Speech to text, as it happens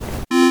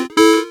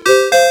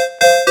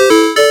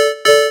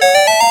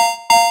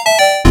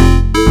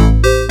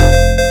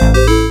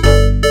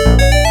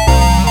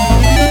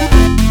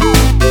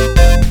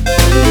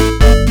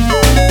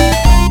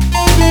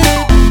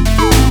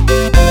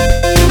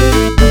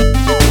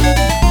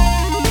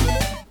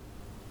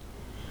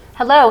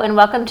Hello and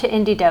welcome to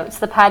Indie Dotes,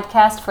 the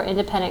podcast for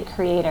independent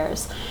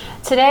creators.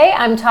 Today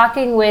I'm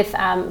talking with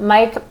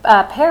Mike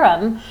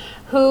Parham,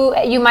 who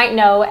you might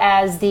know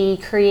as the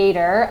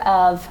creator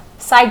of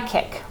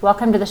Sidekick.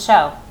 Welcome to the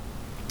show.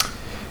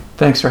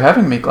 Thanks for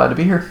having me. Glad to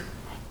be here.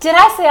 Did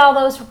I say all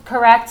those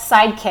correct?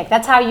 Sidekick.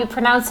 That's how you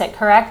pronounce it,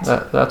 correct?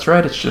 That's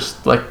right. It's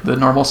just like the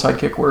normal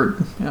sidekick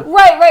word. Yeah.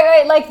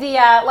 Right. Like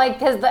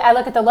because I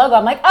look at the logo,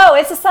 I'm like, oh,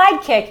 it's a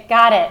sidekick.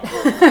 Got it.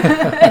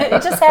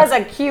 It just has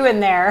a Q in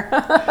there.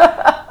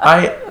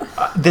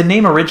 The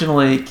name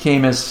originally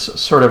came as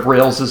sort of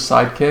Rails'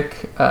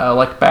 sidekick,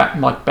 like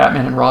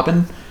Batman and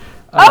Robin.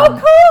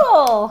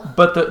 Cool.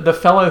 But the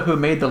fellow who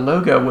made the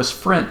logo was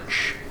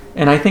French.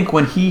 And I think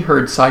when he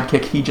heard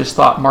Sidekick, he just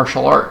thought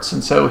martial arts.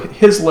 And so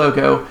his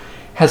logo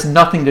has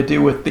nothing to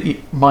do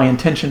with my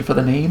intention for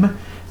the name.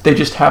 They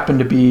just happen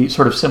to be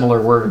sort of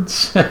similar words.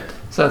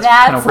 So that's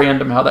kind of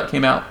random how that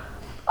came out.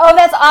 Oh,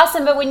 that's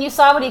awesome. But when you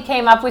saw what he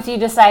came up with, you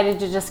decided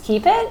to just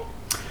keep it?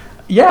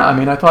 Yeah, I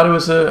mean, I thought it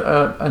was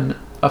a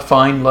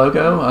fine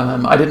logo.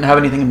 I didn't have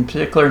anything in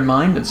particular in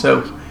mind. And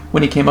so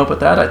when he came up with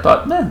that, I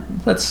thought,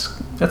 that's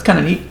kind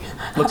of neat.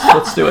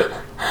 Let's do it.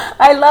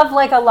 I love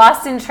like a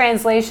lost in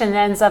translation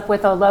ends up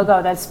with a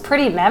logo that's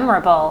pretty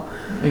memorable.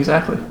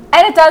 Exactly.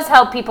 And it does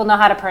help people know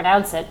how to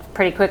pronounce it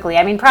pretty quickly.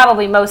 I mean,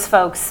 probably most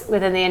folks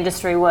within the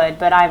industry would,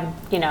 but I'm,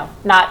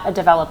 not a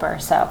developer,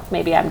 so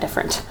maybe I'm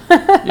different.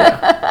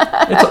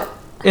 Yeah.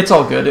 It's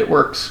all good. It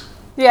works.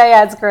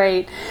 Yeah, it's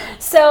great.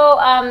 So,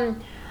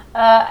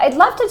 I'd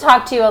love to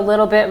talk to you a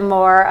little bit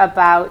more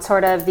about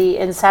sort of the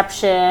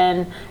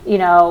inception,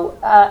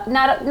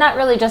 not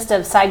really just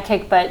of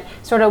Sidekick, but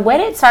sort of when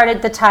it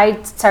started, the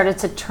tide started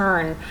to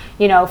turn,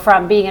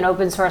 from being an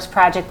open source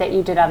project that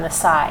you did on the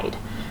side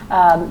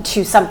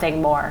to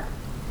something more.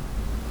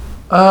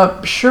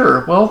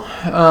 Sure. Well,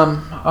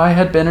 I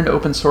had been an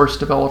open source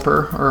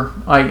developer, or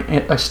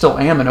I still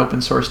am an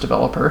open source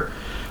developer.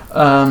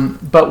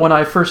 But when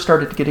I first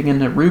started getting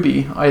into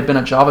Ruby, I had been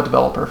a Java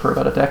developer for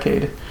about a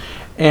decade.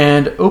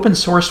 And open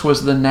source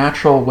was the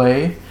natural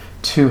way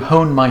to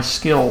hone my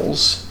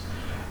skills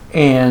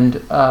and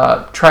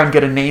try and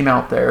get a name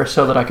out there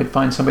so that I could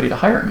find somebody to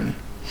hire me.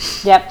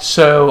 Yep.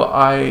 So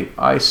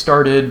I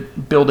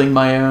started building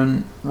my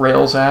own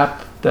Rails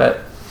app that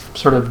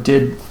sort of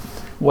did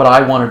what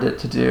I wanted it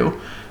to do.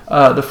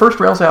 The first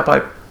Rails app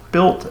I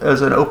built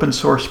as an open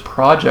source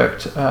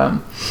project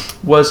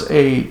was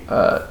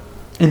a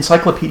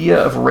encyclopedia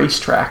of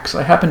racetracks.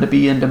 I happened to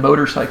be into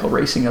motorcycle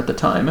racing at the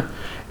time.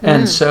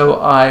 And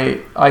so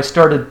I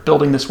started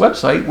building this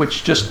website,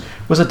 which just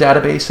was a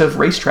database of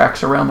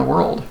racetracks around the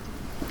world.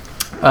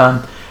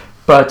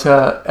 But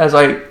as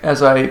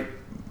I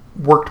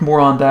worked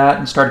more on that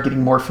and started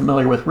getting more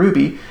familiar with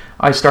Ruby,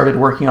 I started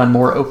working on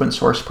more open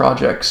source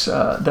projects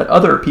that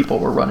other people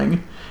were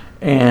running,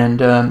 and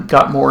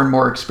got more and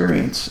more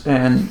experience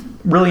and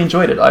really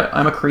enjoyed it.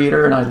 I'm a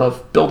creator and I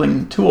love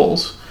building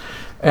tools,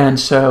 and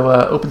so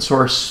open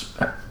source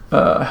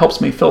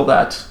helps me fill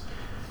that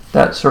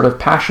sort of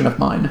passion of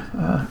mine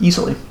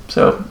easily.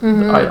 So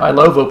I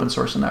love open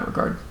source in that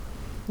regard.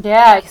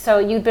 Yeah. So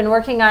you've been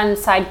working on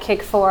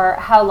Sidekick for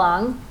how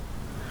long?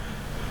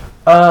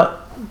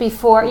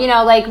 Before,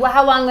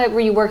 how long were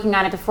you working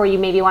on it before you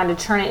maybe wanted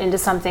to turn it into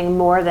something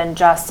more than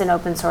just an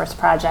open source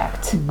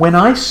project? When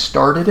I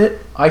started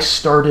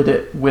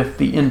it with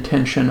the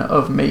intention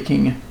of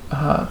making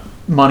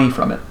money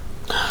from it.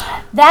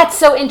 That's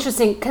so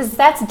interesting, because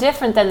that's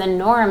different than the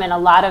norm in a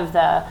lot of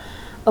the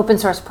open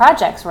source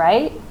projects,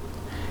 right?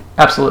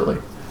 Absolutely.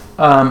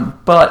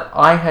 But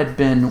I had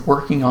been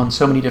working on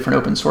so many different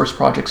open source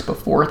projects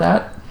before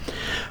that,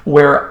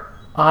 where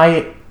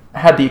I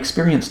had the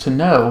experience to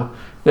know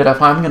that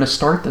if I'm going to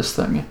start this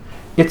thing,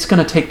 it's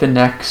going to take the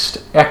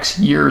next X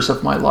years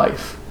of my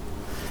life.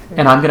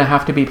 And I'm going to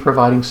have to be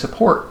providing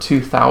support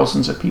to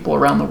thousands of people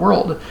around the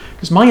world.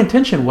 Because my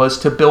intention was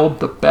to build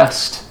the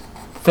best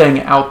thing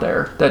out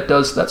there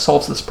that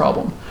solves this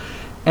problem.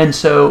 And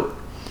so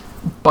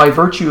by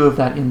virtue of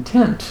that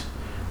intent,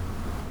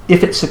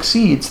 if it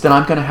succeeds, then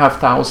I'm going to have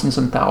thousands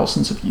and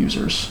thousands of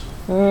users,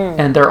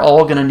 and they're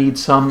all going to need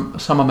some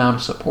amount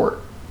of support.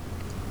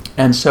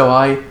 And so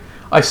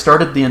I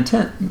started the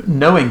intent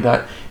knowing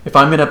that if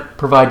I'm going to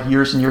provide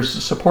years and years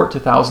of support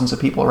to thousands of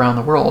people around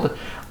the world,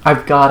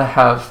 I've got to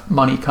have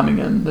money coming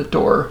in the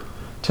door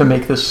to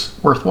make this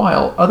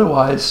worthwhile.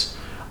 Otherwise,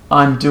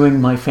 I'm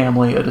doing my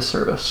family a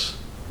disservice.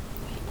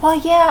 Well,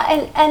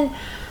 yeah, and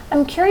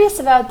I'm curious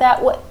about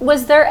that.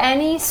 Was there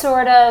any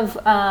sort of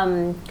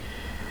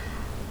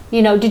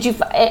did you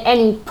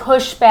any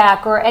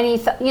pushback or any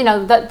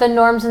the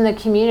norms in the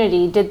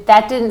community?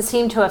 Didn't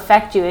seem to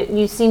affect you?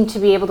 You seemed to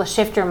be able to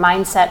shift your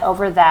mindset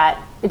over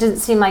that. It didn't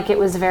seem like it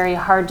was a very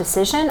hard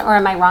decision, or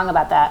am I wrong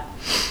about that?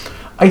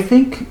 I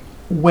think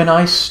when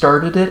I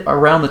started it,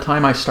 around the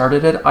time I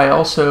started it, I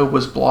also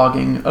was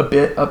blogging a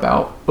bit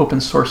about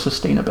open source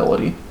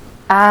sustainability.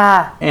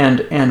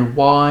 And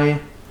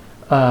why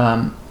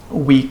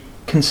we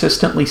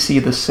consistently see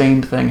the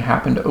same thing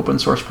happen to open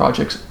source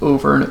projects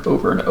over and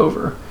over and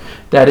over.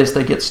 That is,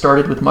 they get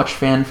started with much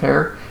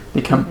fanfare,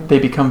 they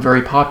become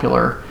very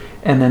popular,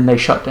 and then they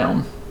shut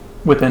down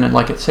within,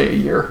 like, say, a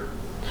year.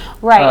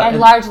 Right, and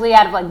largely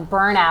out of like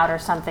burnout or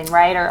something,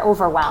 right, or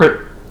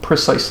overwhelm.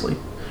 Precisely.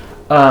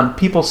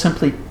 People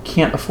simply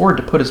can't afford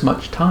to put as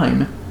much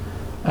time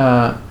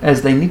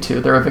as they need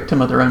to. They're a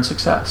victim of their own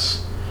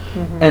success.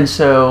 And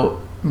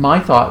so my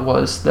thought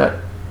was that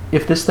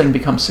if this thing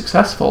becomes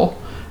successful,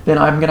 then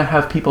I'm going to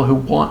have people who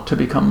want to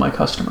become my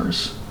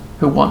customers,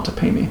 who want to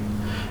pay me.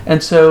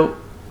 And so,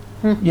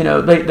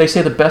 they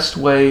say the best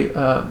way,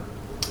 the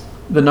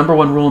number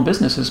one rule in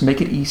business is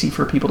make it easy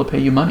for people to pay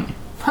you money.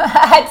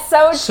 That's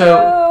so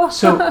true.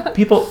 So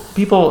people,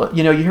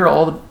 you hear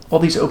all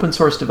these open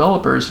source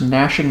developers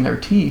gnashing their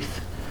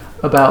teeth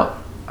about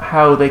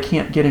how they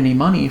can't get any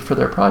money for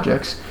their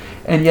projects,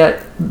 and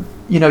yet,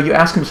 you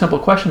ask them a simple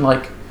question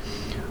like,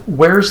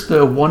 "Where's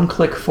the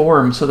one-click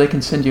form so they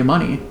can send you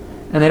money?"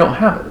 And they don't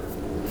have it.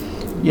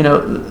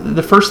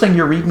 The first thing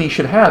your README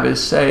should have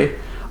is say,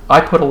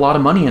 "I put a lot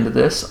of money into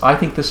this. I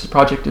think this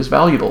project is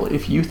valuable.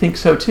 If you think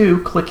so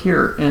too, click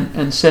here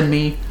and send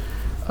me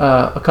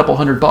a couple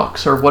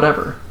 $100 or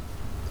whatever."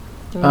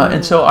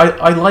 And so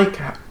I like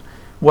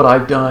what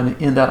I've done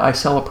in that I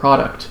sell a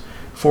product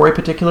for a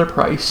particular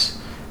price,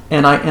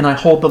 and I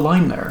hold the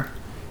line there.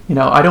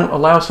 I don't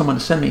allow someone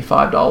to send me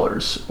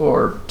 $5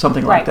 or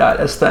something like that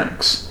as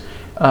thanks.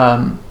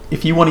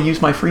 If you want to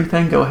use my free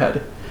thing, go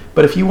ahead.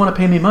 But if you want to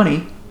pay me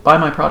money, buy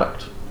my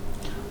product.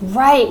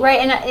 Right,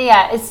 and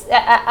it's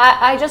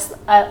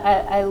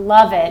I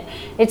love it.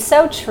 It's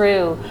so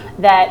true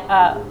that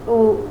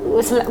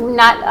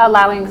not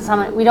allowing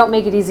someone, we don't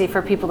make it easy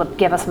for people to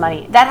give us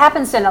money. That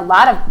happens in a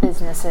lot of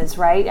businesses,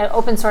 right?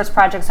 Open source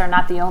projects are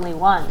not the only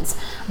ones,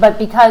 but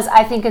because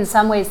I think in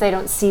some ways they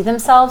don't see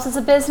themselves as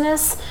a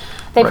business,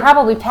 they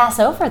probably pass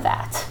over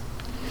that.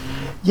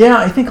 Yeah,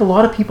 I think a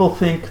lot of people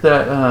think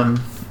that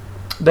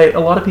a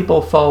lot of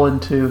people fall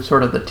into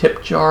sort of the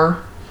tip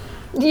jar.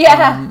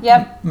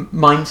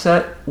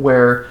 Mindset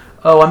where,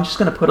 I'm just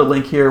going to put a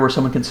link here where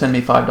someone can send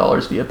me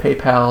 $5 via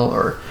PayPal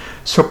or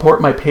support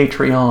my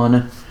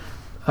Patreon.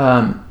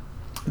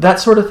 That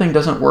sort of thing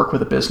doesn't work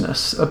with a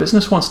business. A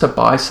business wants to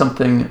buy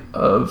something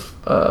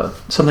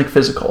something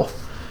physical,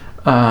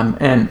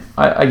 and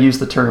I use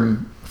the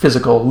term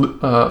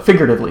physical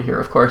figuratively here,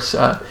 of course. They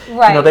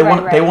want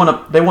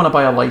to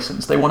buy a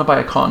license. They want to buy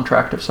a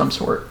contract of some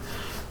sort.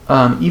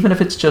 Even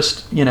if it's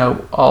just,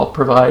 I'll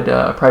provide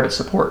private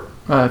support.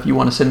 If you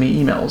want to send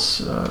me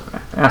emails,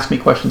 ask me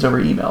questions over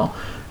email,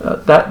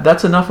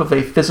 that's enough of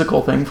a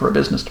physical thing for a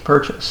business to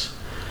purchase.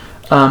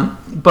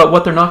 But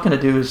what they're not going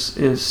to do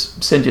is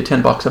send you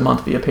 $10 a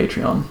month via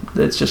Patreon.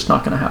 It's just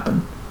not going to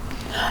happen.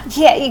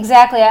 Yeah,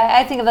 exactly.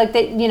 I think of like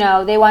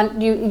that. They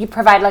want you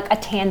provide like a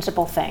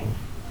tangible thing.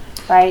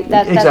 Right.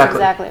 That's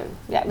exactly.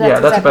 Yeah,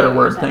 that's a better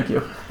word. Thank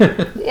you.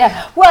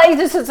 Yeah. Well,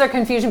 this is a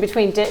confusion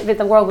between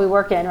the world we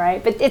work in,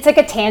 right? But it's like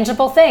a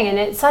tangible thing, and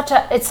it's such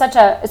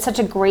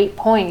a great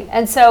point.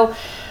 And so,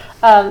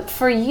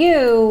 for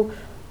you,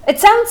 it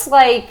sounds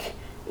like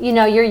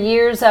your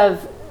years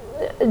of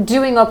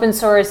doing open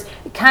source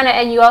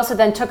and you also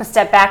then took a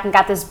step back and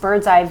got this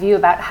bird's eye view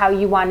about how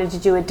you wanted to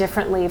do it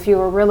differently if you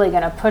were really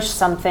going to push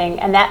something,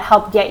 and that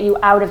helped get you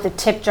out of the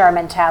tip jar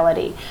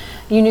mentality.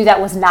 You knew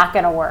that was not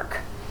going to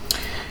work.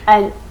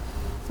 And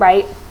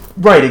right,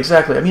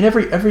 exactly. I mean,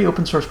 every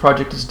open source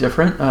project is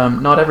different.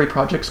 Not every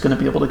project's going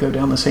to be able to go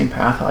down the same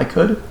path I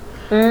could.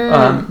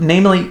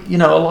 Namely,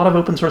 a lot of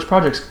open source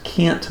projects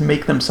can't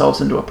make themselves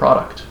into a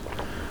product.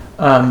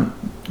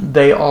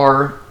 They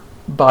are,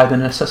 by the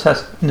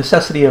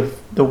necessity of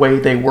the way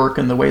they work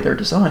and the way they're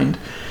designed,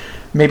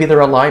 maybe they're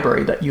a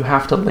library that you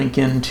have to link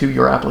into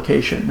your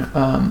application.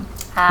 In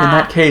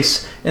that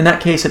case,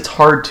 it's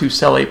hard to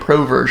sell a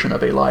pro version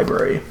of a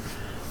library.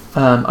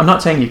 I'm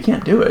not saying you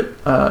can't do it,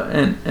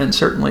 and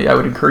certainly I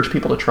would encourage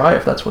people to try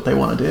if that's what they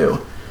want to do.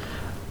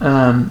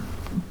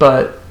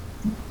 But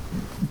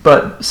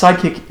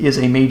Sidekick is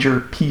a major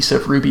piece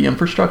of Ruby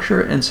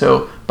infrastructure, and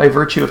so by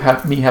virtue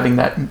of me having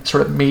that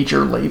sort of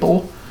major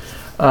label,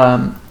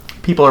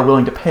 people are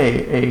willing to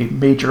pay a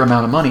major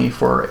amount of money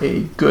for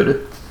a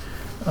good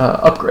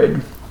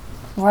upgrade.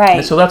 Right.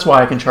 And so that's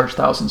why I can charge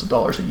thousands of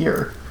dollars a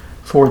year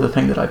for the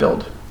thing that I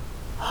build.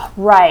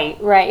 Right.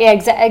 Yeah,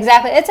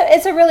 exactly.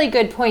 It's a really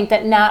good point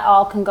that not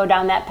all can go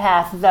down that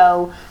path,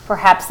 though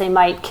perhaps they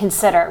might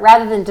consider,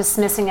 rather than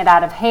dismissing it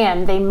out of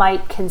hand, they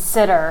might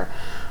consider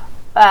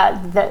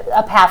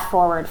a path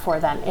forward for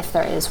them if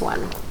there is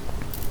one.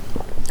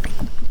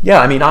 Yeah,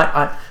 I mean,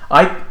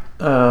 I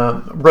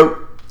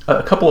wrote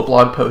a couple of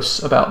blog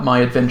posts about my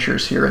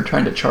adventures here and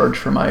trying to charge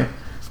for my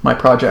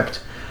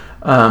project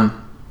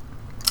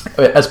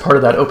as part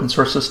of that open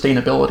source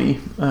sustainability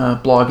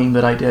blogging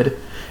that I did.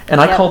 And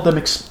I called them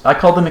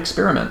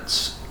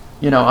experiments.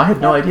 I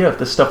had no idea if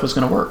this stuff was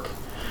going to work.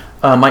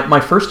 My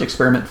first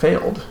experiment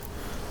failed,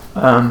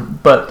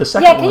 but the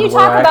second one. Can you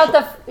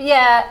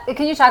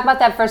talk about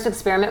that first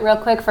experiment real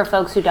quick for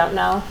folks who don't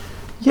know?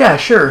 Yeah,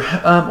 sure.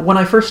 When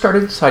I first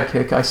started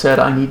Sidekick, I said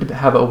I need to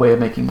have a way of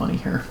making money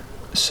here.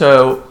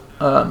 So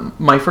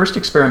my first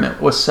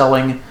experiment was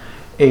selling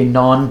a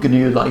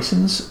non-GNU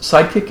license.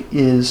 Sidekick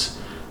is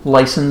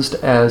licensed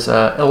as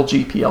a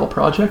LGPL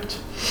project,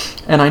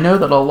 and I know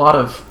that a lot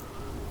of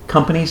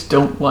companies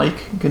don't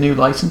like GNU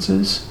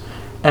licenses,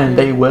 and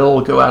they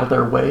will go out of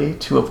their way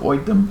to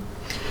avoid them.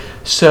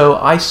 So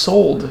I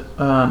sold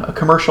a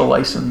commercial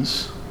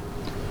license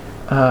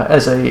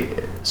as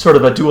a sort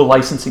of a dual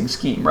licensing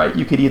scheme, right?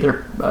 You could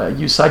either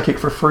use Sidekick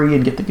for free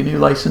and get the GNU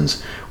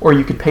license, or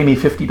you could pay me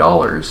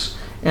 $50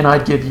 and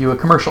I'd give you a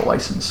commercial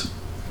license.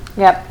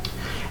 Yep.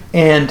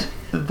 And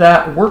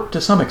that worked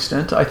to some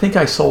extent. I think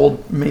I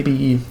sold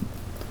maybe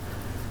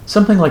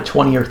something like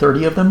 20 or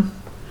 30 of them.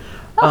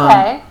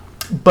 Okay.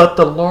 But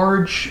the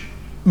large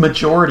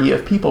majority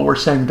of people were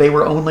saying they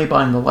were only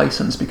buying the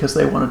license because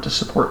they wanted to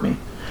support me.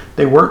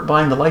 They weren't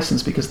buying the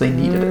license because they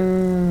needed it.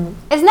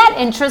 Isn't that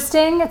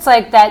interesting? It's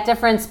like that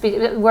difference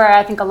where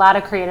I think a lot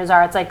of creators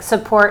are. It's like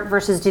support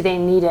versus do they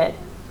need it?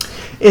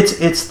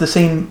 It's the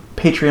same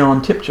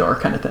Patreon tip jar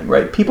kind of thing,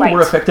 right? People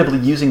were effectively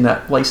using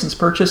that license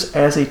purchase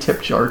as a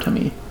tip jar to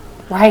me.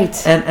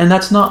 Right. And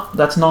that's not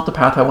the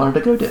path I wanted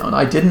to go down.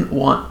 I didn't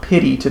want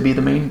pity to be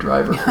the main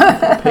driver for people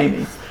to pay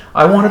me.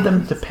 I wanted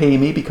them to pay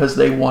me because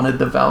they wanted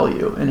the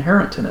value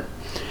inherent in it.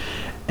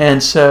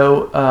 And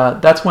so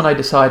that's when I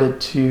decided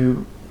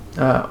to,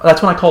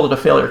 that's when I called it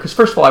a failure. Because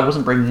first of all, I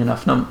wasn't bringing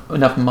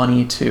enough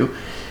money to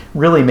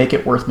really make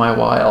it worth my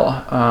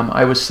while.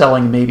 I was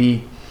selling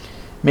maybe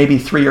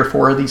 3 or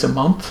 4 of these a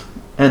month.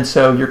 And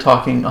so you're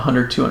talking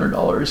 $100,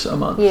 $200 a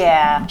month.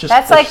 Yeah,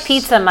 that's like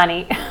pizza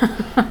money.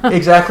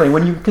 Exactly.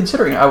 When you're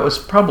considering I was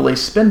probably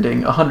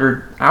spending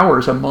 100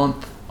 hours a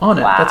month on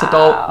it. Wow. That's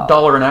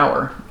 $1 an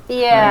hour.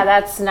 Yeah, right?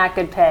 That's not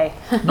good pay.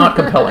 Not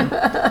compelling.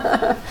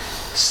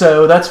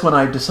 So that's when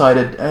I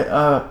decided,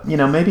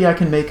 maybe I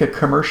can make a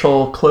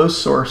commercial closed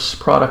source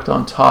product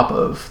on top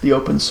of the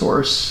open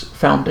source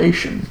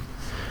foundation.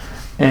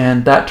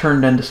 And that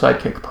turned into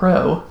Sidekick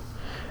Pro.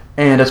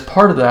 And as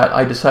part of that,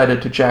 I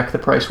decided to jack the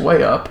price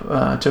way up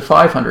to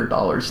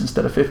 $500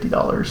 instead of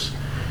 $50.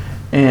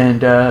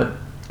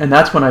 And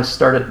that's when I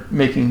started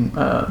making,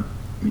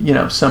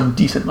 some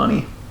decent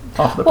money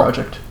off the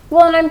project.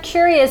 Well, and I'm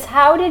curious,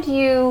 how did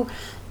you,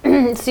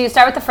 so you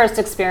start with the first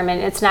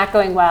experiment, it's not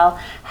going well.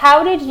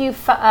 How did you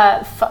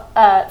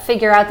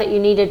figure out that you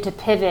needed to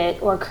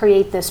pivot or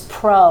create this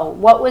pro?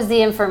 What was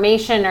the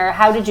information, or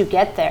how did you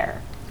get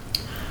there?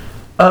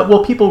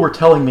 Well, people were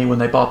telling me when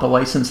they bought the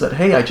license that,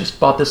 hey, I just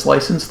bought this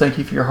license. Thank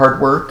you for your hard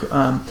work.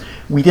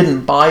 We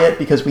didn't buy it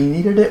because we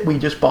needed it. We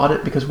just bought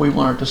it because we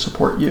wanted to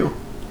support you.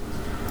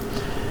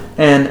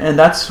 And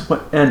that's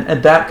what,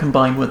 and that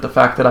combined with the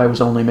fact that I was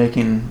only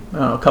making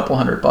a couple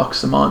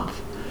 $100 a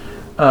month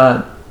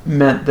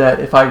meant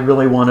that if I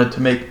really wanted to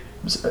make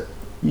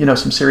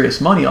some serious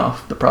money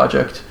off the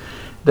project,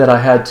 that I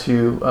had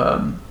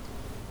to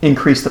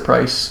increase the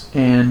price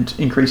and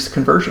increase the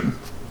conversion.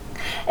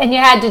 And you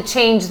had to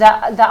change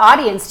the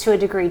audience to a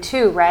degree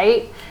too,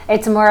 right?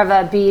 It's more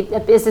of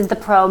isn't the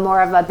pro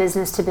more of a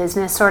business to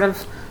business sort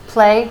of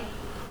play?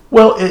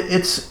 Well,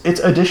 it's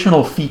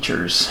additional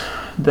features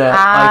that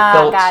I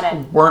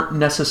felt weren't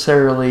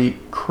necessarily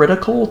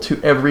critical to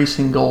every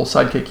single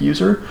Sidekick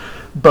user,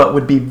 but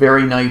would be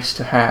very nice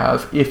to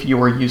have if you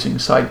were using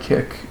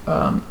Sidekick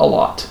a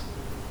lot.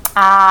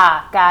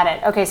 Got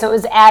it. Okay, so it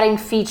was adding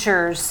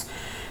features.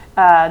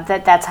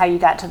 That's how you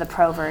got to the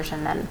pro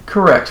version then.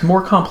 Correct.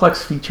 More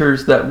complex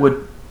features that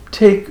would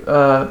take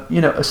a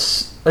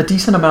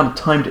decent amount of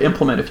time to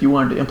implement if you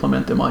wanted to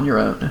implement them on your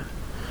own.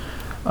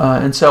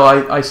 And so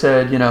I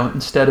said,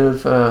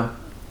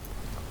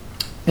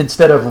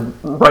 instead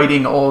of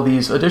writing all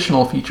these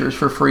additional features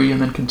for free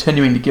and then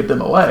continuing to give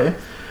them away,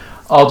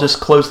 I'll just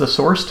close the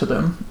source to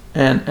them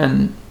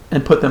and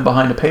put them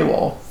behind a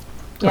paywall,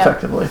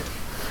 effectively.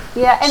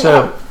 Yeah,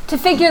 and to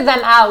figure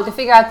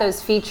out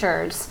those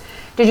features,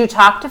 did you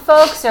talk to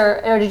folks,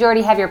 or did you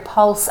already have your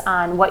pulse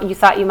on what you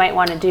thought you might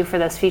want to do for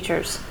those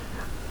features?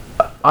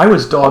 I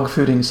was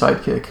dog-fooding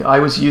Sidekick. I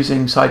was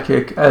using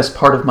Sidekick as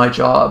part of my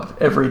job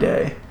every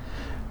day.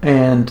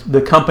 And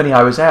the company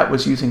I was at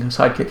was using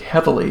Sidekick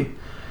heavily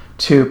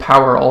to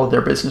power all of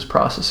their business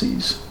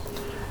processes.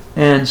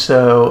 And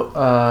so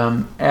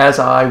as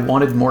I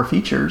wanted more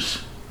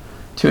features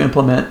to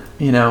implement,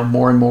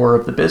 more and more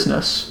of the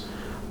business,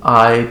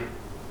 I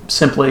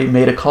simply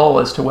made a call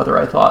as to whether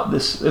I thought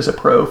this is a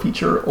pro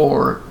feature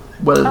or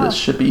whether this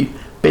should be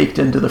baked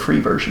into the free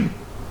version.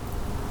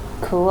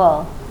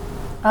 Cool.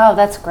 Oh,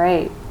 that's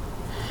great.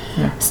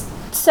 Yeah.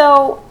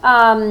 So,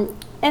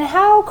 and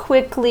how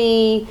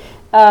quickly,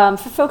 for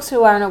folks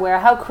who aren't aware,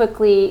 how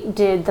quickly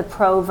did the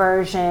pro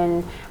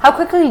version,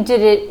 did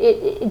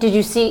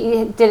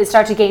it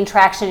start to gain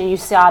traction and you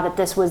saw that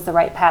this was the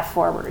right path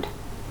forward?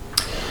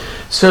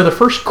 So the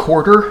first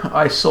quarter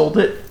I sold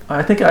it,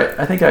 I think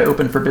I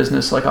opened for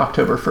business like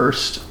October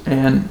 1st,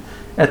 and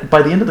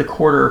by the end of the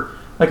quarter,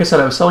 like I said,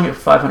 I was selling it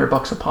for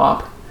 $500 a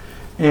pop,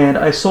 and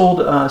I sold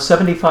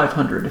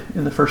 7,500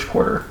 in the first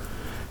quarter.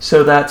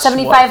 So that's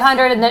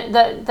 7,500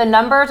 and the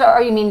numbers,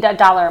 or you mean the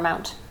dollar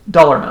amount?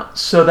 Dollar amount.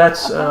 So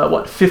that's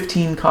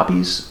 15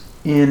 copies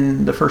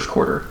in the first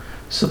quarter.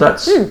 So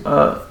that's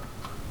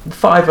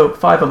five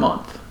a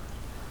month,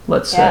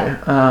 let's say.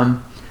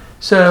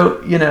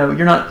 So,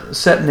 you're not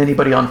setting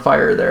anybody on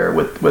fire there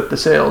with the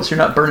sales. You're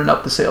not burning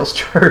up the sales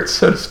chart,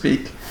 so to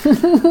speak.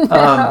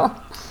 No.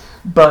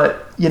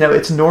 But,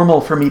 it's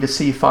normal for me to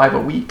see 5 a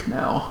week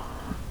now,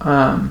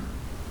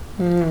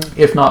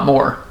 if not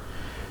more.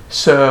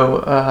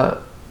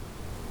 So,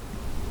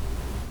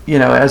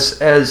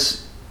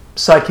 as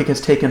Sidekick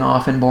has taken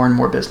off and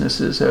more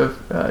businesses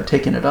have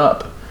taken it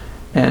up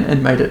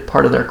and made it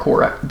part of their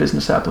core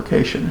business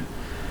application,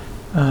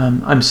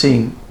 I'm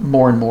seeing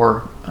more and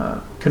more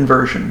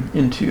conversion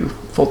into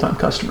full-time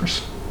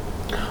customers.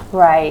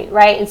 Right.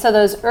 And so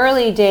those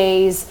early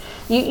days,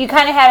 you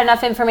kind of had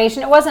enough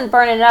information. It wasn't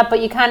burning it up,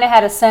 but you kind of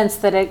had a sense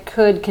that it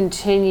could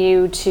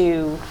continue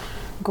to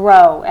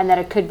grow and that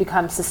it could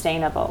become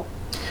sustainable.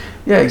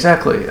 Yeah,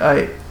 exactly.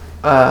 I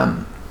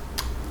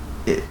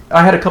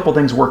had a couple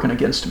things working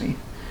against me.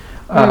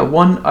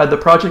 One, the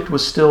project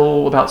was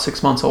still about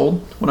 6 months old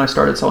when I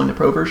started selling the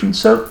Pro version.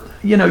 So,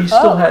 you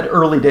still had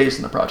early days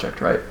in the project,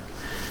 right?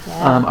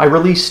 Yeah. I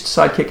released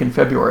Sidekick in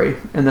February,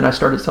 and then I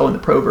started selling the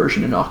Pro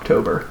version in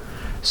October.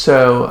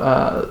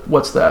 So,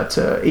 what's that?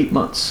 8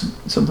 months,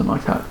 something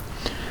like that.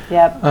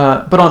 Yep.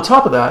 But on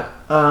top of that,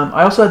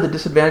 I also had the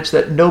disadvantage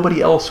that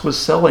nobody else was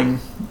selling,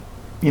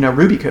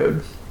 Ruby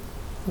code.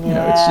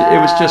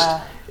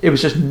 Yeah. It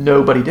was just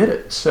nobody did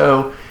it.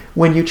 So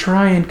when you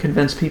try and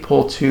convince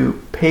people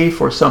to pay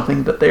for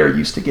something that they are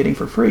used to getting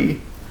for free,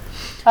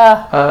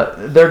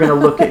 they're going to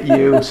look at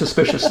you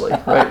suspiciously,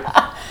 right?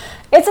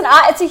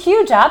 It's a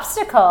huge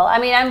obstacle. I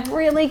mean, I'm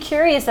really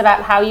curious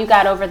about how you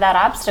got over that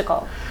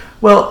obstacle.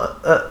 Well,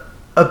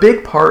 a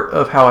big part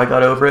of how I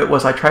got over it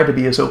was I tried to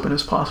be as open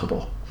as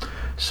possible.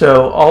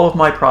 So all of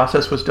my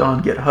process was done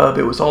on GitHub.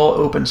 It was all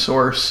open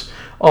source.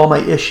 All my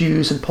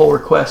issues and pull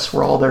requests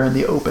were all there in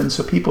the open,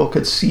 so people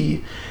could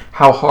see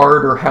how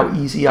hard or how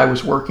easy I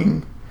was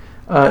working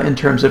in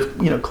terms of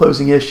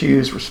closing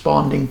issues,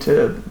 responding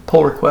to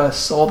pull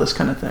requests, all this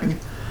kind of thing.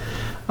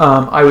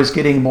 I was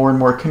getting more and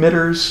more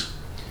committers.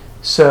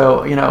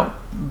 So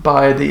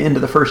by the end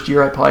of the first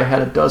year, I probably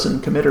had a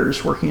dozen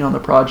committers working on the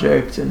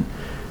project and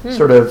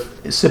sort of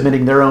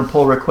submitting their own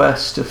pull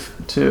requests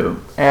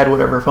to add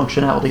whatever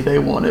functionality they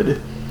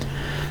wanted.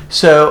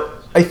 So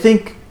I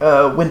think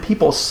when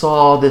people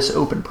saw this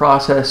open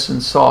process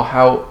and saw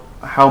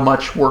how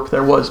much work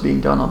there was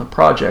being done on the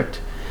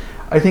project,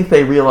 I think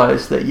they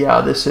realized that,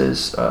 this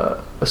is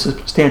a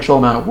substantial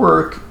amount of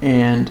work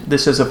and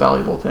this is a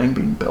valuable thing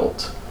being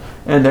built.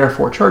 And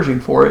therefore charging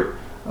for it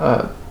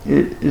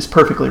is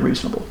perfectly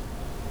reasonable.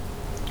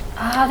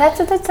 That's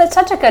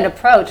such a good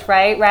approach,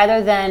 right?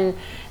 Rather than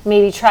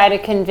maybe try to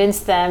convince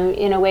them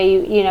in a way,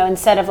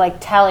 instead of like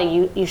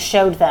telling, you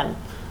showed them,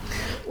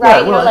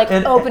 right?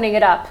 Yeah, opening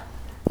it up.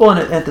 Well, and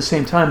at the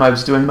same time, I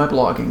was doing my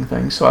blogging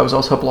thing, so I was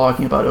also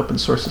blogging about open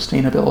source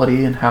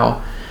sustainability and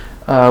how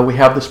we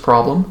have this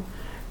problem.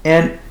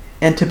 And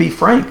to be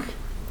frank,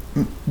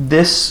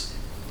 this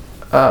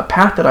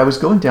path that I was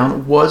going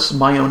down was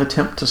my own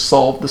attempt to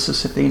solve the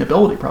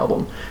sustainability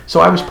problem. So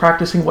I was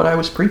practicing what I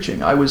was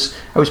preaching. I was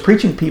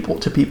preaching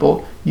to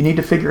people, you need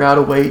to figure out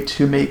a way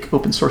to make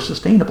open source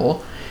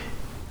sustainable.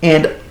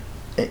 And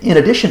in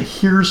addition,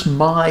 here's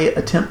my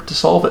attempt to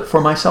solve it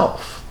for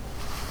myself.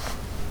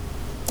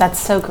 That's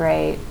so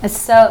great.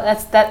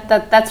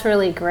 That's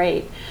really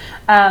great.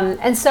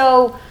 And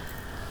so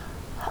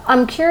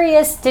I'm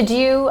curious, did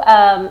you,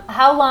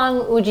 how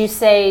long would you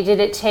say did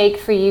it take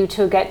for you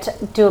to get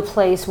to a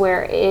place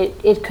where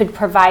it could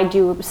provide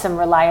you some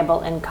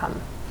reliable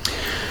income?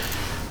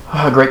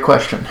 Great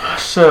question.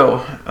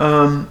 So,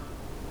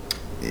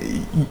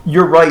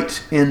 you're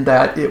right in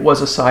that it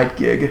was a side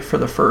gig for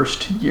the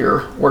first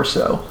year or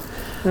so.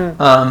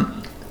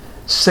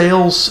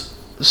 Sales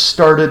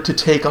started to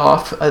take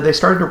off. They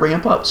started to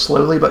ramp up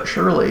slowly but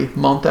surely,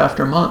 month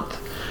after month.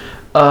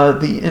 By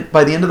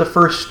the end of the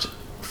first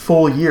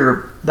full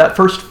year, that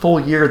first full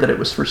year that it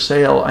was for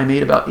sale, I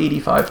made about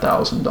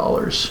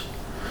 $85,000.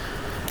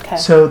 Okay.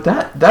 So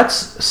that's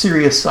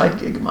serious side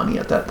gig money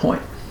at that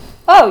point.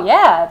 Oh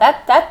yeah,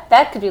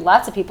 that could be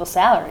lots of people's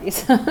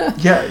salaries.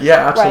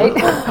 Yeah,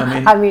 absolutely.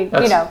 Right? I mean,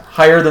 that's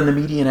higher than the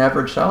median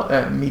average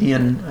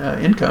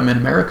income in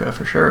America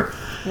for sure.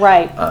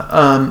 Right.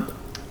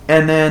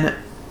 And then,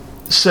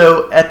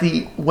 so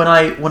when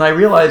I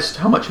realized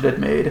how much it had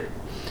made,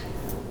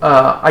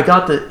 I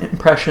got the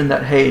impression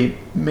that, hey,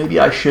 maybe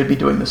I should be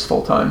doing this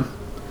full time.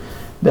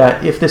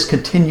 That if this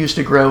continues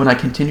to grow and I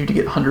continue to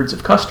get hundreds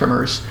of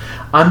customers,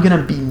 I'm going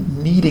to be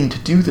needing to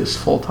do this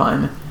full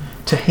time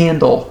to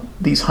handle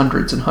these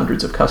hundreds and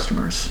hundreds of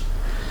customers.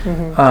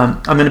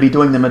 I'm going to be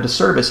doing them a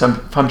disservice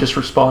if I'm just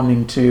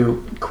responding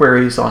to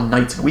queries on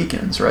nights and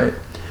weekends, right?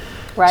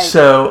 Right.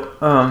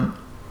 So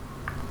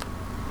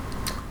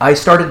I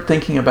started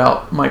thinking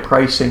about my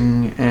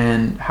pricing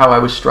and how I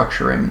was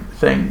structuring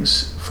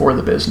things for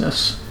the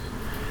business,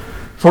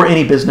 for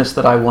any business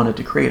that I wanted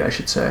to create, I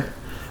should say.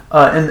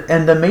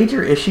 And the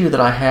major issue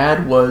that I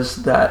had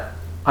was that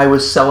I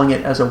was selling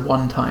it as a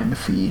one-time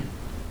fee.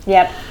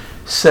 Yep.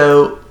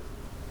 So,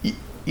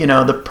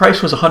 the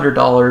price was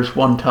 $100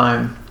 one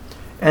time,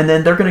 and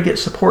then they're going to get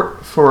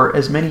support for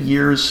as many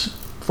years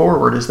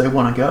forward as they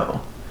want to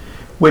go,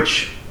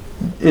 which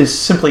is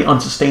simply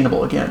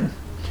unsustainable again.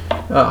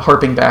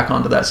 Harping back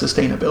onto that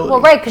sustainability.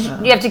 Well, right, because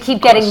you have to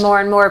keep getting more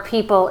and more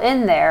people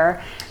in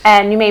there,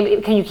 and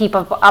can you keep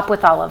up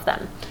with all of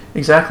them?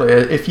 Exactly.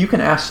 If you can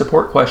ask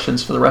support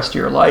questions for the rest of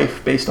your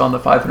life based on the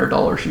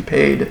 $500 you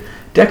paid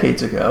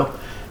decades ago,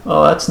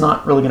 well, that's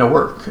not really going to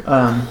work.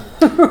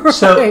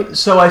 Right.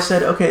 So I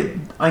said, okay,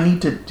 I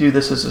need to do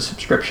this as a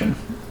subscription.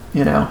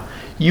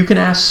 You can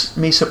ask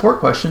me support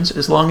questions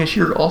as long as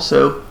you're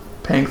also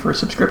paying for a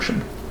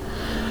subscription.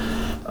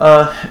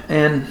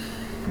 And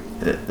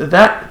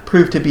that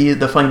proved to be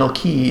the final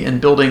key in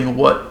building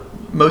what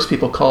most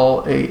people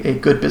call a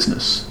good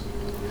business.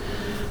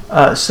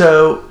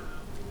 After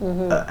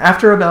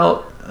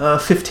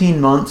about 15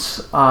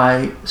 months,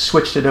 I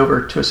switched it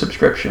over to a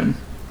subscription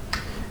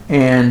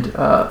and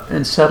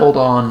settled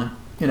on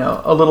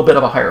a little bit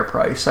of a higher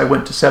price. I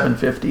went to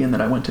 $750 and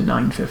then I went to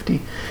 $950,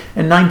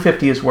 and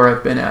 $950 is where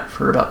I've been at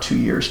for about 2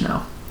 years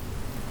now.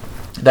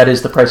 That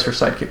is the price for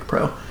Sidekick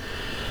Pro.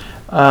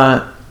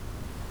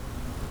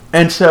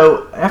 And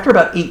so after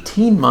about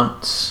 18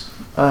 months,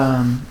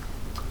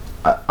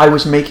 I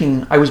was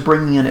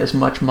bringing in as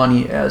much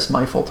money as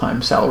my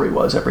full-time salary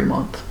was every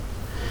month.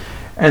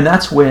 And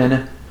that's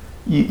when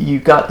you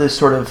got this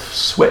sort of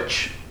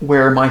switch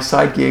where my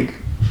side gig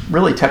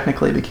really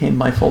technically became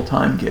my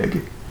full-time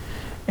gig.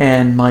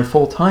 And my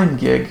full-time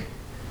gig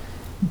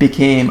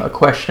became a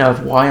question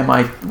of, why am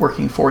I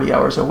working 40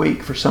 hours a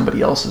week for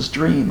somebody else's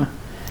dream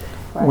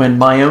when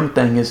my own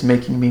thing is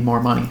making me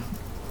more money?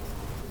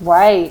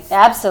 Right,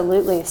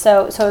 absolutely.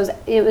 So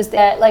it was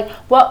that, like,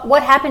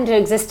 what happened to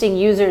existing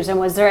users, and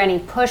was there any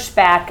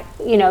pushback,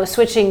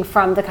 switching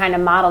from the kind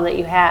of model that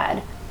you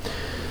had?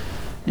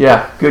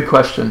 Yeah, good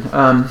question.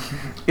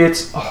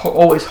 It's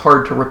always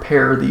hard to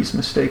repair these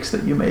mistakes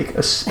that you make,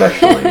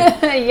 especially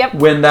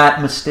when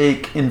that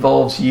mistake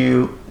involves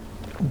you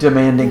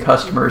demanding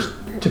customers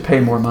to pay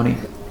more money.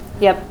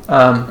 Yep.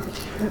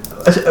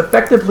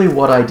 Effectively,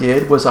 what I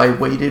did was I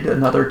waited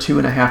another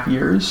 2.5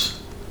 years.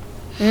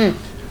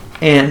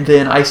 And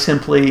then I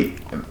simply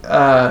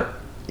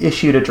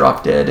issued a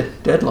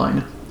drop-dead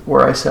deadline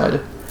where I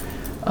said,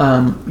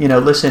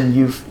 listen,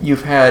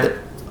 you've had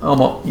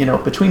almost,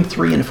 between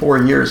 3 and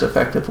 4 years,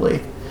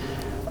 effectively,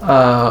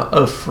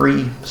 of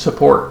free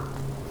support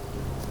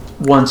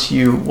once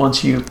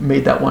you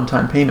made that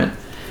one-time payment.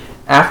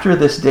 After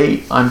this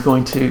date, I'm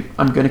going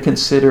to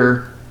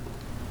consider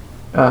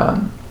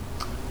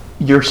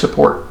your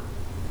support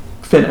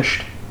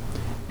finished,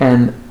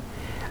 and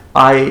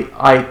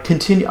I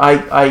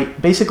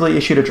basically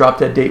issued a drop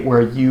dead date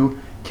where you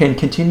can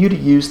continue to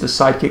use the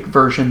Sidekick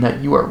version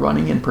that you are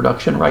running in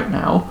production right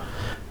now,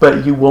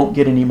 but you won't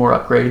get any more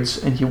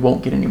upgrades and you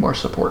won't get any more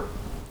support.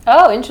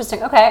 Oh,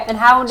 interesting. Okay. And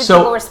how did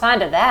people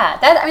respond to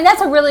that?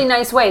 That's a really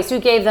nice way. So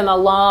you gave them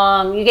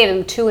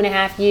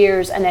 2.5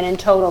 years, and then in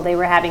total they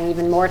were having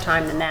even more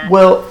time than that.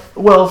 Well,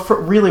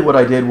 really what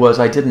I did was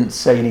I didn't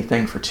say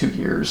anything for 2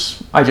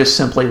 years. I just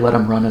simply let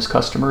them run as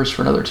customers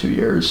for another 2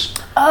 years.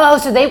 Oh,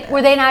 so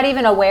were they not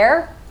even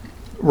aware?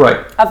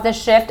 Right. Of the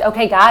shift?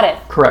 Okay, got it.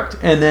 Correct.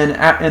 And then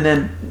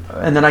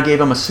I gave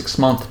them a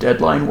 6-month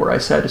deadline where I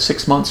said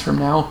 6 months from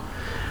now,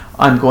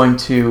 I'm going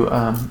to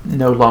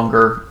no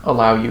longer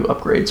allow you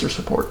upgrades or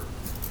support.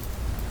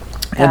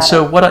 And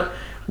so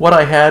what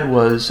I had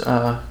was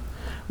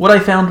what I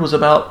found was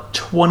about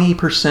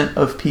 20%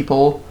 of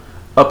people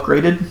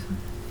upgraded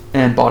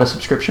and bought a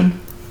subscription.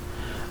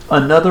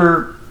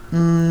 Another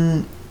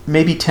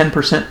maybe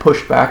 10%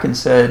 pushed back and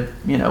said,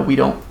 we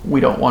don't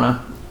want to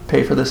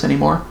pay for this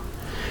anymore.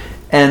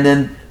 And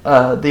then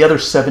the other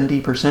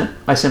 70%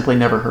 I simply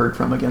never heard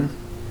from again.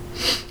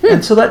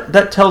 And so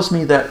that tells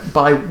me that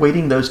by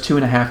waiting those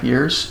 2.5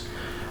 years,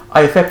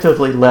 I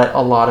effectively let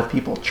a lot of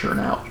people churn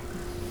out,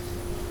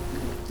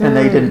 and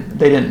they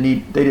didn't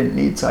need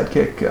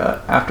Sidekick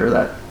after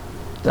that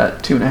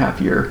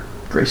 2.5 year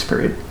grace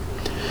period.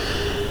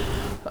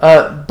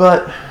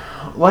 But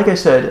like I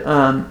said,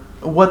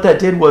 what that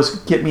did was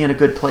get me in a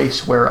good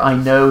place where I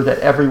know that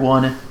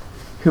everyone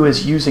who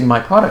is using my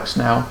products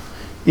now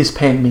is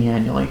paying me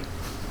annually.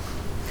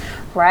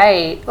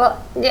 Right.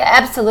 Well, yeah,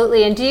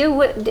 absolutely. And do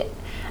you?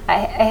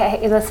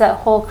 That's a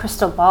whole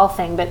crystal ball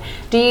thing. But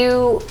do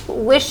you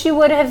wish you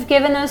would have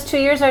given those 2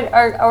 years, or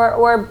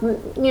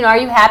are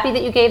you happy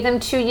that you gave them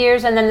 2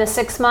 years and then the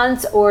 6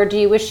 months, or do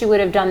you wish you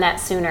would have done that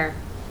sooner?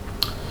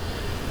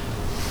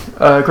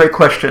 Great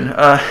question.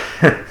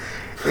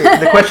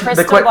 The question.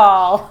 Crystal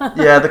ball.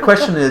 Yeah, the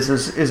question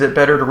is it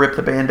better to rip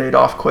the Band-Aid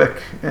off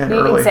quick and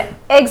early?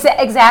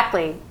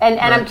 Exactly. And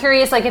Right. I'm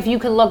curious, like, if you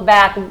could look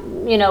back,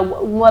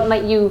 what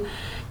might you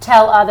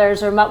tell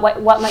others, or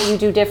what might you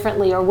do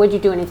differently, or would you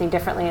do anything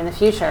differently in the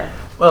future?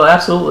 Well,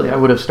 absolutely. I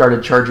would have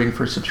started charging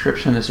for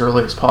subscription as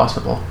early as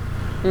possible.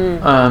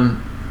 Woulda,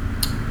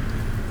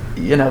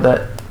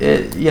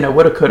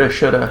 coulda,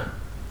 shoulda.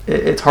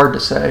 It's hard to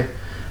say.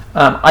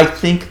 I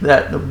think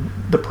that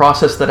the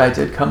process that I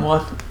did come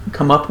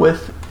up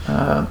with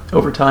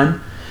over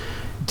time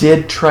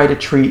did try to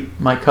treat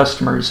my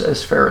customers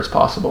as fair as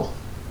possible.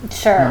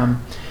 Sure.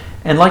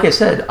 And like I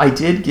said, I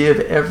did give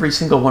every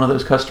single one of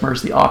those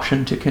customers the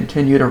option to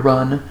continue to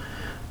run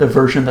the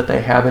version that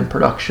they have in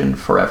production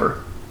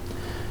forever.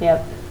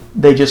 Yep.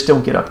 They just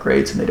don't get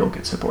upgrades and they don't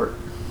get support.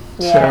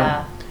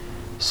 Yeah.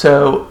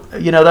 So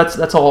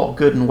that's all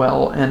good and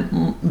well.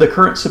 And the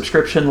current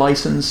subscription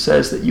license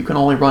says that you can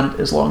only run it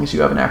as long as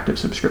you have an active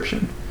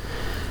subscription.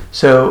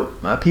 So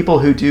people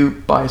who do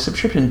buy a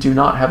subscription do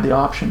not have the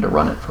option to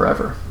run it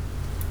forever.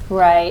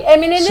 Right. I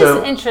mean, it is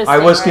interesting. I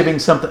was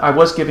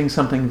giving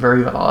something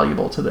very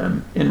valuable to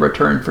them in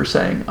return for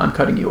saying, I'm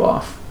cutting you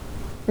off.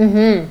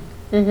 Yeah,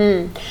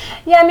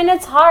 I mean,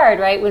 it's hard,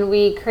 right? When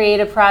we create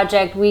a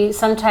project, we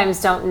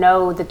sometimes don't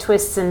know the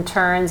twists and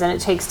turns, and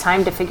it takes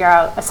time to figure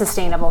out a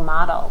sustainable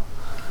model.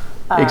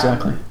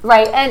 Exactly.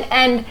 Right.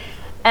 And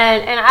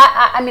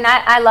I mean,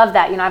 I love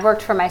that. I've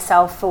worked for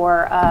myself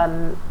for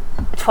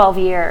 12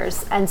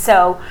 years. And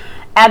so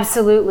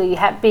absolutely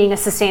being a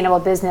sustainable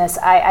business,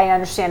 I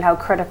understand how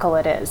critical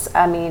it is.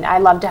 I mean, I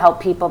love to help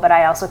people, but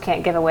I also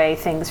can't give away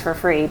things for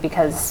free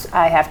because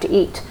I have to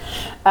eat.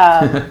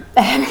 I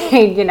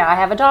mean, I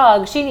have a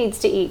dog, she needs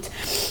to eat.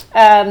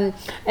 And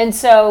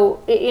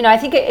so, I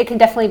think it can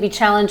definitely be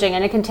challenging,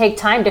 and it can take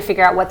time to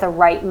figure out what the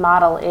right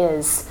model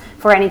is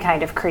for any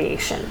kind of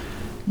creation.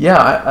 Yeah,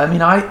 I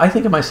mean, I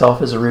think of myself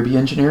as a Ruby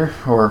engineer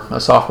or a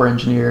software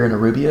engineer and a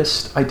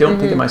Rubyist. I don't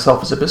think of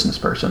myself as a business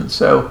person.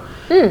 So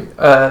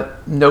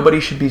nobody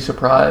should be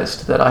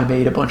surprised that I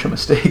made a bunch of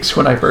mistakes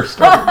when I first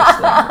started this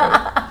thing.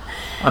 Right?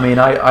 I mean,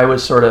 I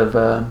was sort of,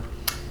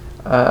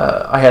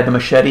 I had the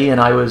machete and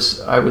I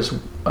was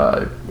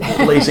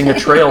blazing a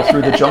trail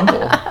through the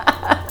jungle.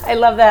 I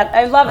love that.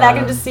 I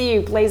can just see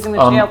you blazing the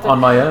trail on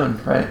my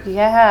own, right?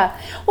 Yeah.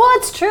 Well,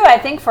 it's true. I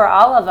think for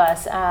all of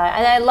us, and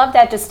I love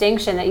that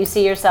distinction that you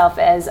see yourself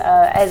as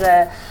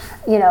a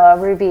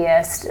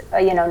Rubyist,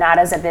 not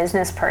as a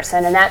business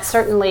person. And that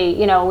certainly,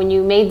 when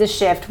you made the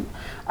shift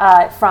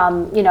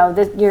from,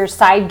 your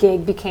side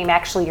gig became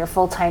actually your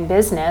full-time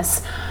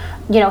business.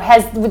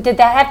 Did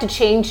that have to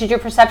change? Did your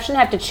perception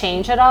have to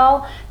change at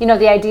all?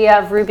 The idea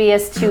of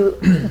Rubyist to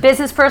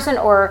business person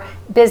or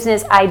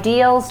business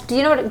ideals. Do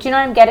you know what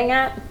I'm getting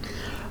at?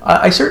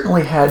 I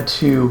certainly had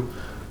to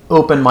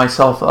open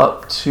myself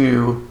up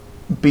to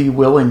be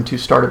willing to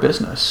start a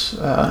business.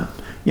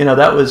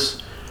 That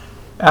was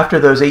after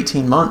those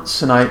 18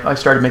 months, and I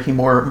started making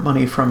more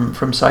money from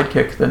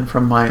Sidekick than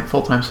from my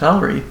full-time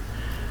salary.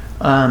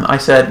 I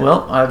said,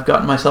 well, I've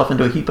gotten myself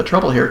into a heap of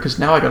trouble here because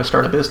now I got to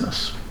start a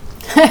business.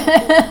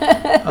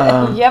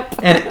 Yep.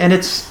 And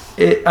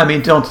I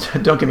mean,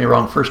 don't get me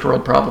wrong, first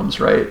world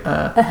problems, right?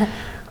 But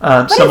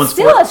it's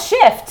still a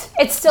shift.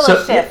 It's still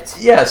a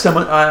shift. Yeah,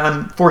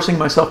 I'm forcing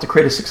myself to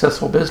create a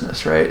successful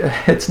business, right?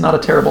 It's not a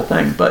terrible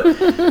thing, but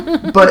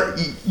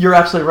you're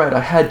absolutely right. I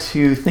had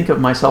to think of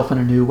myself in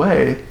a new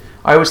way.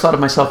 I always thought of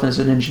myself as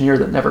an engineer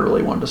that never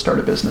really wanted to start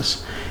a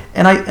business,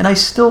 and I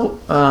still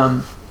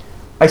have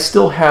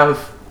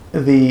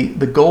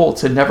the goal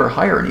to never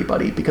hire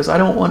anybody because I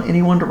don't want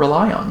anyone to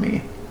rely on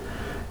me.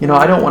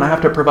 I don't want to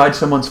have to provide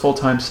someone's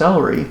full-time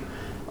salary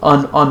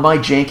on my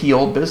janky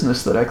old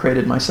business that I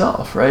created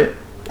myself, right?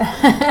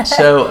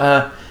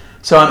 So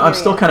I'm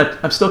still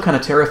kind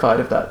of terrified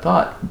of that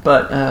thought,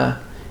 but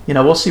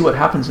we'll see what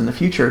happens in the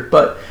future.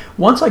 But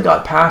once I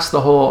got past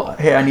the whole,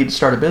 hey, I need to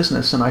start a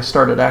business, and I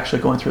started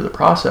actually going through the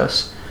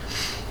process,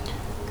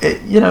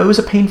 it was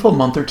a painful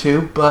month or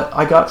two, but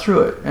I got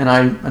through it, and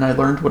I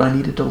learned what I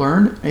needed to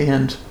learn,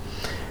 and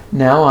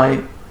now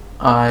I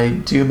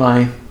do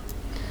my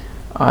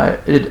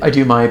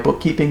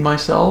bookkeeping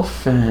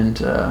myself,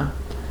 and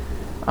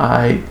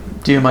I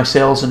do my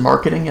sales and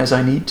marketing as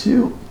I need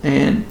to,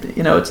 and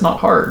it's not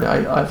hard.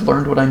 I've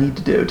learned what I need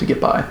to do to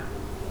get by.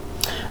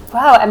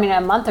 Wow, I mean,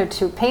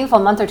 painful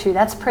month or two,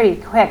 that's pretty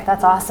quick.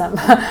 That's awesome.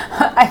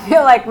 I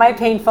feel like my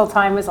painful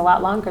time was a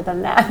lot longer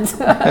than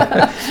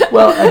that.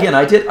 Well, again,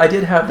 I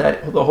did have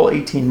the whole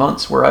 18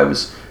 months where I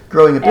was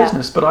growing a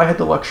business, but I had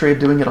the luxury of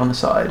doing it on the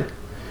side.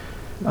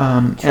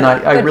 And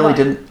I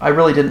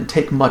really didn't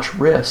take much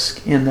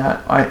risk in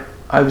that.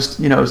 I was,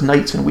 it was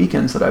nights and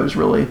weekends that I was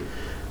really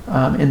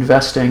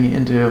investing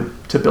into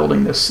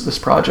building this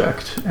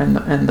project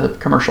and the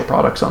commercial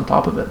products on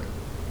top of it.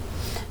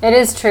 It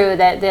is true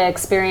that the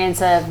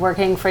experience of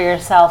working for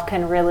yourself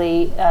can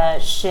really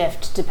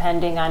shift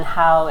depending on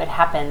how it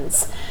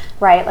happens,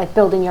 right? Like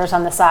building yours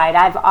on the side.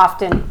 I've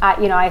often,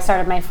 I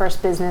started my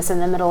first business in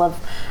the middle of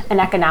an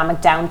economic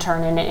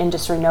downturn in an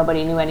industry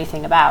nobody knew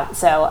anything about.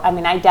 So, I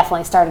mean, I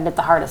definitely started it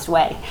the hardest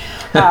way.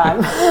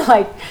 I'm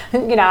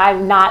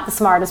not the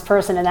smartest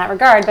person in that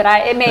regard, but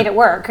it made it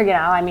work.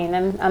 I mean,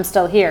 I'm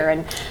still here,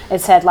 and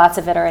it's had lots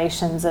of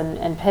iterations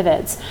and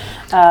pivots.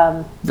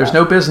 There's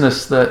no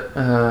business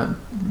that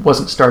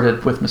wasn't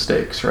started with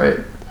mistakes, right?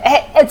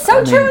 It's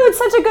so true. It's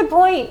such a good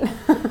point.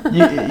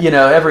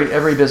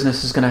 Every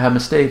business is going to have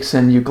mistakes,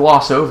 and you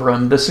gloss over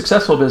them. The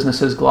successful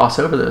businesses gloss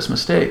over those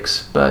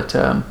mistakes, but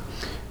the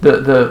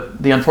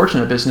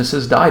unfortunate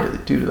businesses die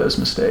due to those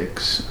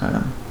mistakes.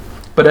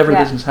 But every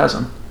business has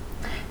them.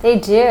 They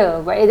do,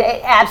 right?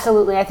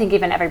 Absolutely. I think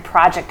even every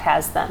project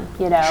has them.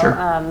 Sure.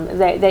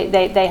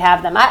 They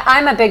have them.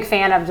 I'm a big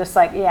fan of just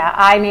like, yeah,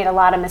 I made a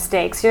lot of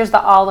mistakes. Here's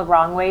all the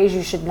wrong ways.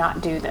 You should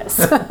not do this.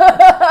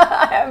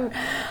 I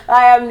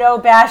am no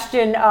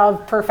bastion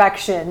of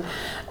perfection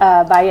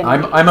by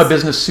any means. I'm a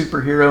business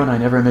superhero and I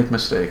never make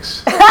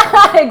mistakes.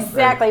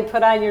 Exactly.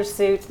 Put on your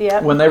suit.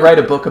 Yep. When they write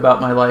a book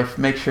about my life,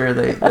 make sure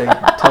they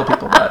tell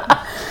people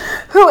that.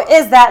 Who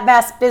is that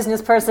best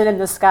business person in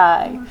the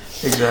sky?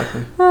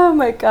 Exactly. Oh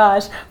my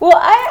gosh. Well,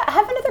 I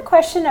have another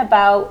question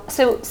about,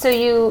 so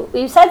you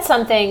said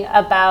something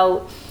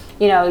about,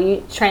 you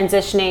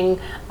transitioning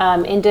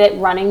into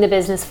running the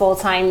business full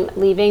time,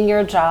 leaving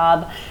your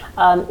job,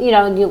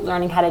 you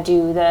learning how to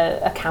do the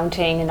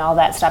accounting and all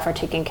that stuff, or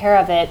taking care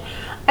of it.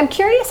 I'm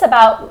curious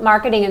about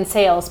marketing and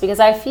sales, because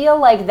I feel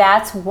like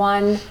that's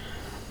one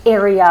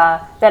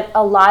area that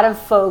a lot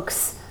of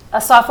folks,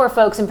 software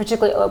folks, and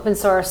particularly open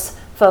source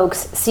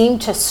folks, seem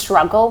to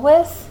struggle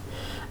with.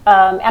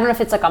 I don't know if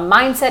it's like a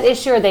mindset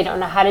issue or they don't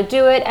know how to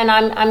do it. And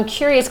I'm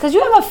curious, because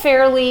you have a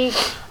fairly,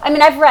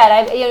 I've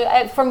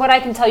read, from what I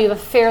can tell, you have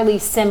a fairly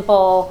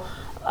simple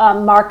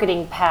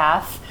marketing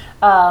path.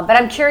 But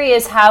I'm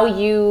curious how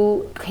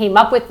you came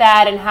up with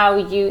that, and how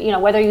you,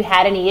 whether you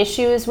had any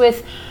issues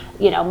with,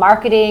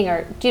 marketing,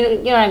 or do you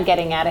know what I'm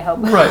getting at? I hope.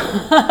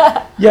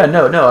 Right. Yeah.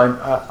 No.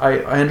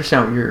 I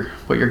understand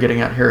what you're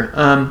getting at here.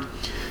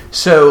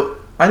 So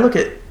I look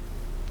at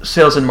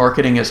sales and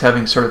marketing as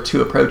having sort of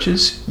two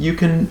approaches. You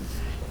can,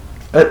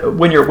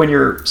 when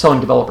you're selling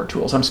developer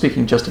tools, I'm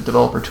speaking just of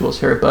developer tools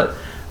here, but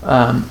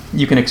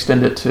you can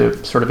extend it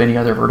to sort of any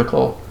other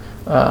vertical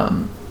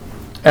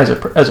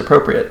as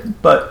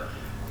appropriate. But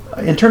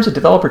in terms of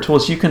developer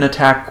tools, you can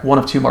attack one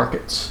of two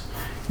markets.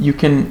 You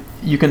can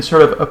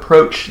sort of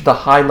approach the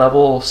high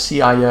level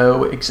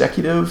CIO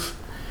executive,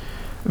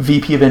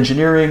 VP of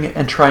engineering,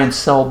 and try and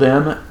sell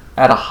them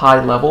at a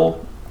high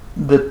level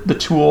the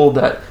tool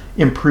that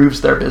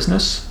improves their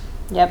business.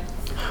 Yep.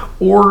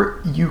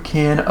 Or you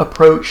can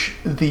approach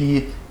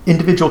the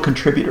individual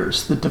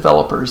contributors, the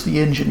developers, the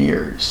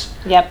engineers.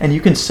 Yep. And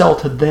you can sell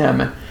to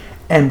them,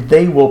 and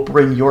they will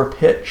bring your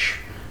pitch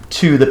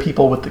to the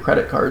people with the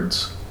credit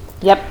cards.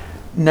 Yep.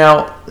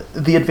 Now,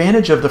 the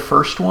advantage of the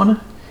first one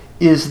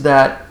is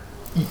that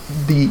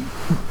the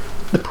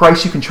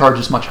price you can charge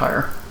is much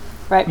higher.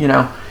 Right.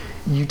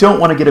 You don't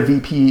want to get a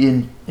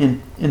VP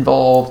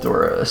involved,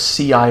 or a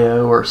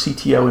CIO or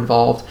CTO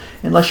involved,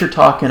 unless you're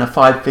talking a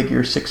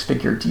 5-figure,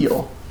 6-figure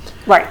deal.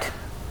 Right.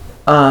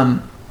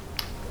 But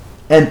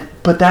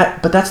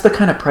that's the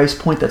kind of price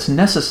point that's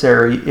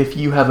necessary if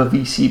you have a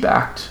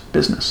VC-backed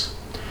business.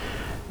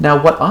 Now,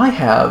 what I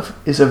have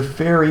is a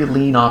very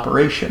lean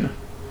operation,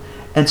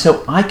 and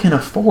so I can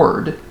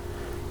afford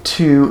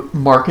to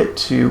market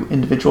to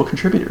individual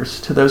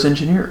contributors, to those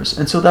engineers,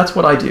 and so that's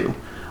what I do.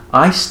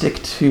 I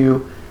stick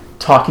to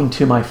talking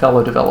to my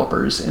fellow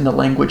developers in the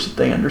language that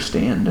they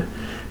understand,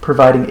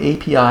 providing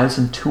APIs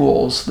and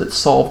tools that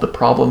solve the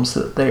problems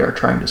that they are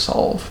trying to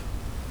solve.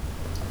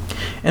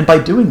 And by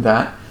doing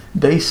that,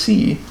 they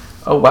see,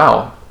 oh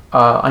wow,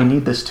 I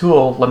need this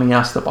tool, let me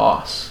ask the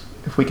boss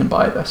if we can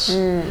buy this.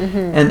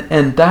 Mm-hmm.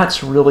 And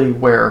that's really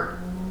where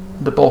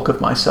the bulk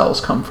of my sales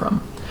come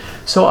from.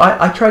 So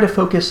I try to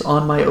focus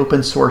on my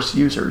open source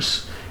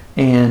users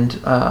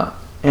and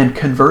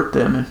convert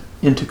them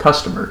into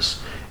customers.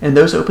 And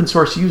those open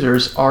source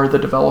users are the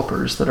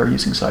developers that are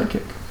using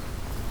Sidekick.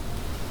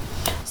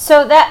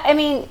 So that,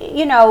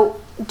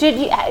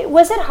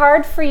 was it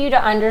hard for you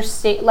to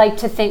understand,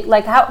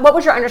 what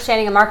was your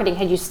understanding of marketing?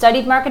 Had you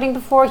studied marketing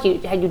before?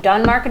 Had you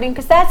done marketing?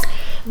 Because that's,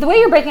 the way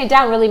you're breaking it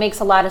down really makes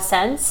a lot of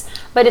sense.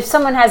 But if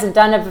someone hasn't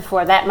done it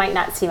before, that might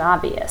not seem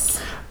obvious.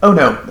 Oh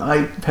no,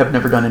 I have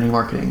never done any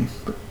marketing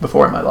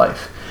before in my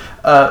life.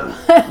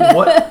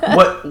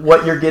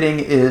 What you're getting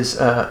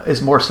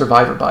is more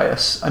survivor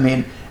bias.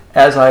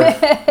 As I've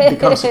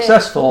become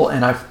successful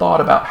and I've thought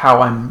about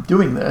how I'm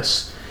doing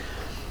this,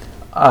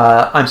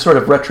 I'm sort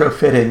of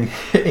retrofitting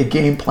a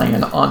game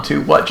plan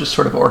onto what just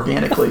sort of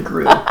organically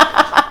grew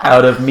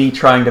out of me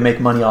trying to make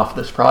money off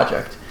this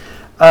project.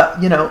 At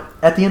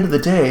the end of the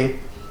day,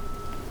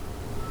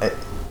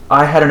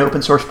 I had an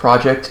open source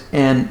project,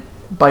 and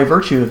by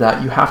virtue of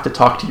that, you have to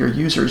talk to your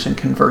users and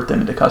convert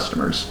them into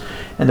customers,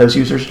 and those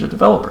users are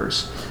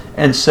developers.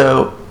 And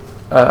so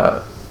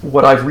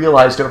what I've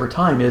realized over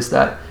time is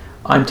that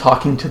I'm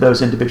talking to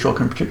those individual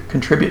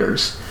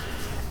contributors,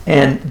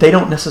 and they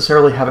don't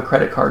necessarily have a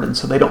credit card, and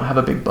so they don't have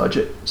a big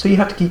budget. So you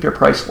have to keep your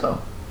price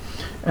low.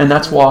 And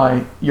that's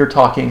why you're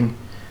talking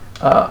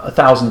 $1,000,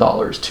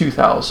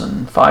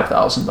 $2,000,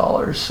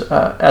 $5,000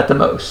 at the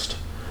most.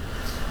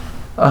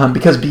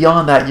 Because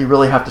beyond that, you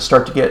really have to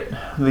start to get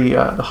the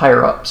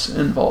higher ups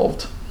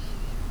involved.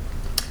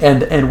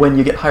 And when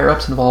you get higher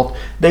ups involved,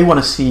 they want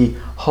to see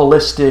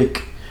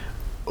holistic,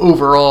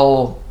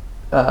 overall,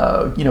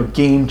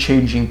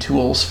 game-changing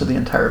tools for the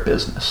entire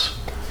business.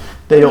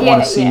 They don't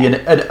want to see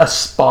a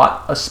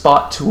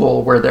spot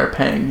tool where they're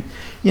paying.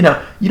 You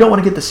don't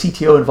want to get the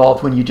CTO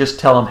involved when you just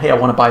tell them, hey, I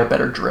want to buy a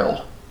better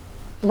drill.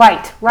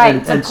 Right.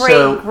 And It's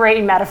a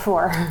great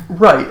metaphor.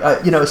 Right.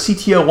 A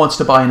CTO wants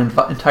to buy an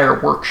entire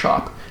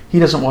workshop. He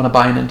doesn't want to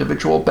buy an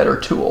individual better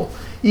tool,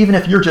 even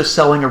if you're just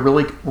selling a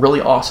really,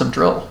 really awesome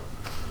drill.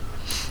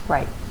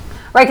 Right.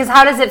 Because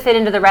how does it fit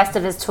into the rest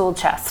of his tool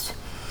chest?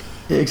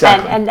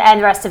 Exactly. And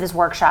the rest of his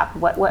workshop?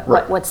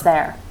 What's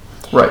there?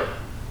 Right.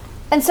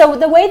 And so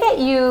the way that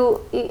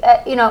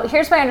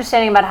here's my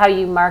understanding about how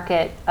you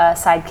market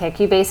Sidekick.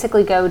 You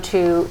basically go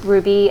to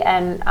Ruby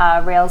and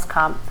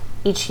RailsConf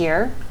each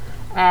year,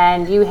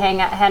 and you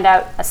hand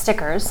out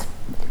stickers,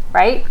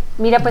 right?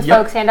 Meet up with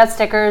folks, hand out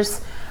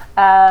stickers.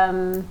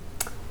 I've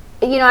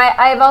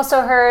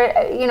also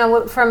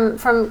heard,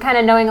 from kind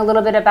of knowing a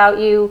little bit about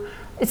you,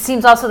 it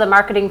seems also the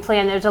marketing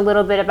plan, there's a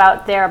little bit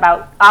about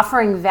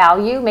offering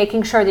value,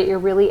 making sure that you're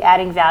really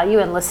adding value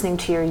and listening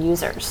to your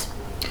users.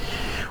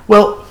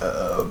 Well,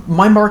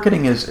 my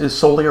marketing is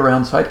solely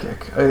around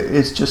Sidekick.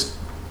 It's just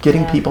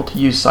getting people to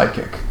use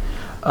Sidekick.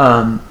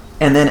 And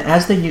then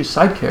as they use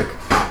Sidekick,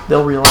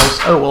 they'll realize,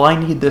 oh, well, I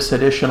need this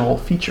additional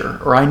feature,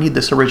 or I need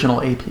this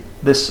additional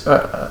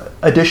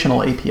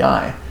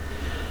API.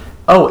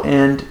 Oh,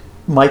 and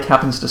Mike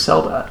happens to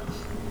sell that.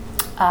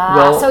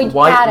 So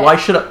why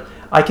should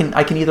I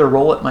can either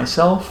roll it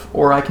myself,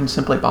 or I can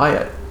simply buy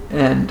it,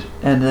 and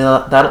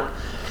that'll.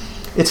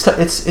 It's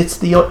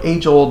the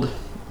age-old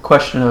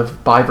question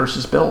of buy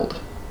versus build.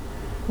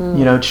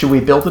 Should we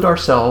build it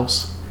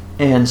ourselves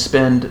and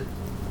spend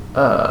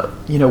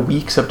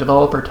weeks of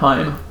developer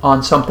time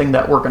on something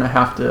that we're going to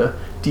have to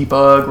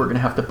debug, we're going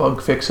to have to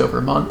bug fix over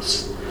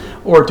months,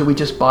 or do we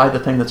just buy the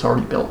thing that's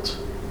already built?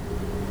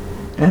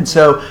 And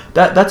so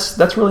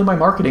that's really my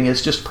marketing,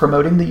 is just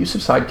promoting the use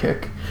of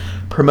Sidekick,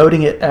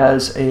 promoting it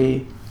as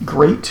a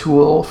great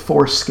tool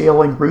for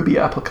scaling Ruby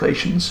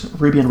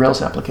and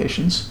Rails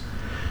applications,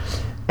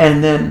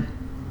 and then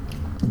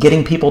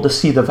getting people to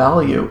see the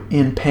value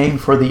in paying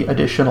for the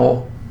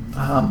additional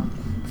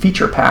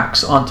feature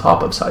packs on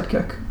top of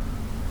Sidekick.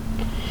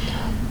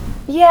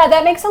 Yeah,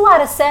 that makes a lot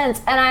of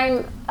sense.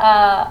 And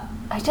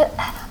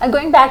I'm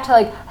going back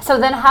to so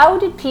then how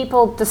did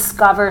people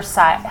discover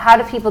how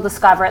do people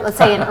discover it? Let's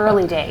say in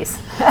early days.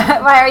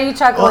 Why are you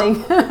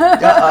chuckling?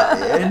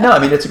 No, I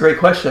mean, it's a great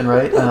question,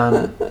 right?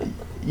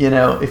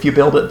 If you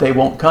build it, they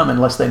won't come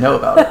unless they know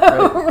about it,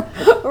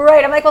 right?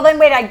 Right. I'm like, well, then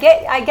wait, I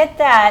get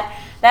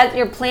that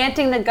you're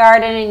planting the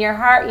garden in your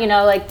heart,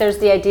 there's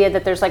the idea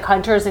that there's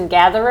hunters and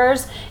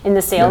gatherers in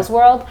the sales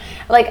world.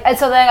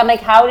 So then I'm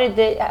like,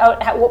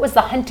 what was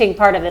the hunting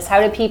part of this? How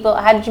did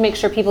you make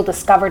sure people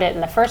discovered it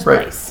in the first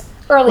place?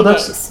 Early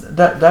days.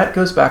 That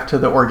goes back to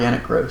the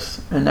organic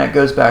growth, and that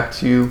goes back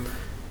to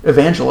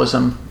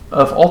evangelism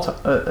of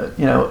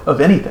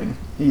of anything.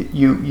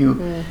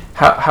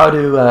 How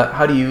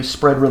do you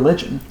spread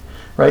religion,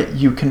 right?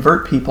 You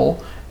convert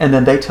people, and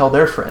then they tell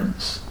their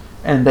friends.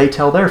 And they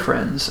tell their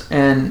friends,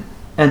 and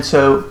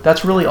so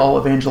that's really all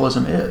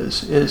evangelism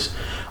is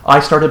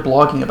I started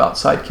blogging about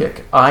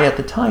Sidekick. I, at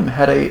the time,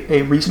 had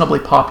a reasonably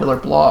popular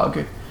blog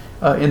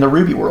in the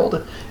Ruby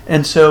world,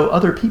 and so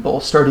other people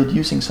started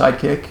using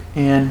Sidekick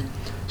and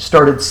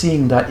started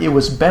seeing that it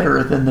was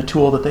better than the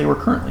tool that they were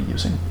currently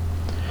using.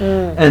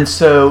 And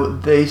so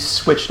they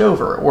switched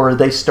over, or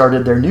they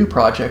started their new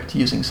project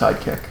using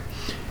Sidekick,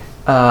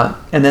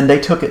 and then they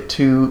took it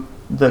to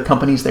the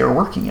companies they were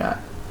working at.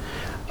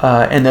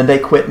 And then they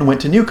quit and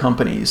went to new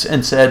companies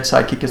and said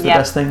Sidekick is the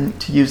best thing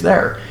to use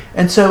there.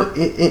 And so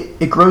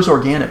it grows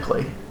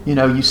organically.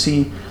 You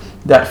see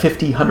that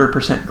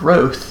 100%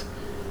 growth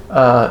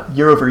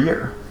year over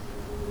year.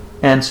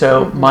 And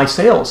so my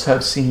sales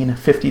have seen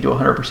 50 to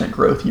 100%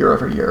 growth year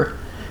over year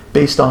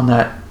based on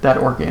that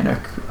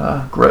organic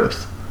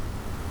growth.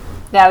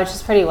 Yeah, which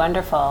is pretty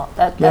wonderful.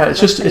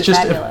 It's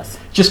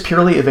just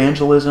purely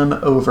evangelism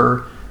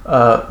over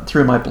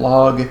through my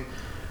blog,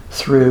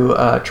 through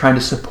trying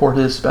to support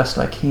it as best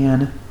I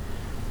can.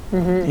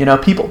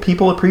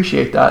 People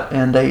appreciate that,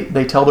 and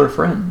they tell their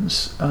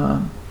friends,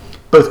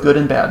 both good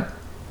and bad.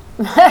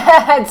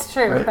 That's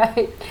true,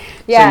 right?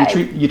 Yeah. So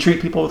you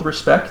treat people with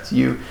respect.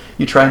 You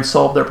try and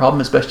solve their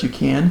problem as best you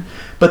can,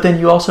 but then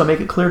you also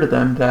make it clear to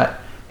them that,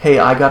 hey,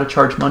 I got to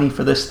charge money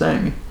for this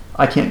thing.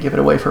 I can't give it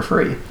away for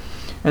free,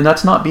 and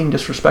that's not being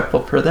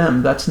disrespectful for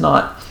them. That's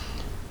not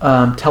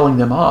telling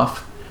them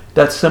off.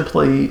 That's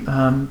simply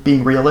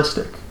being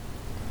realistic.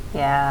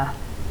 Yeah.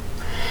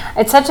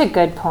 It's such a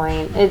good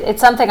point.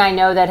 It's something I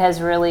know that has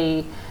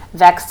really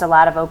vexed a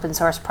lot of open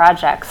source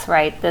projects,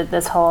 right?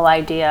 This whole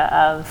idea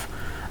of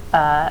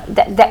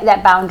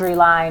that boundary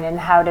line and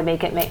how to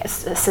make it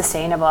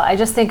sustainable. I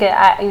just think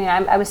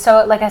I was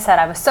so, like I said,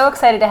 I was so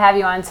excited to have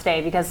you on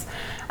today because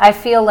I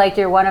feel like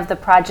you're one of the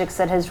projects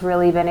that has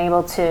really been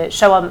able to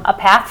show a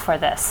path for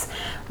this,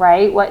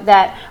 right? What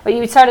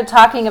you started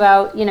talking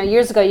about,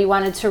 years ago, you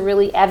wanted to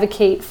really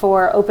advocate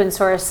for open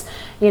source,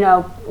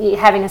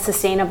 having a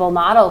sustainable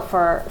model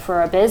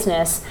for a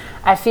business.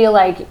 I feel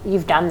like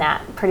you've done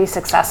that pretty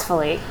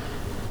successfully.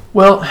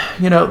 Well,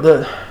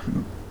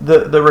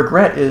 the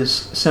regret is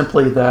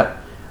simply that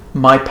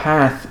my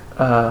path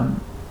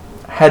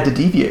had to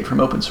deviate from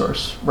open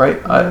source,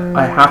 right?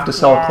 I have to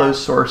sell a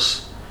closed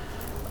source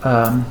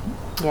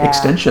Yeah.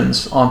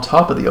 extensions on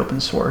top of the open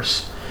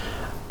source.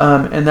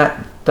 And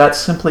that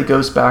simply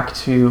goes back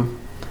to,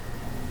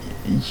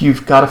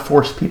 you've got to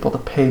force people to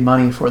pay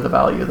money for the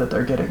value that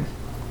they're getting,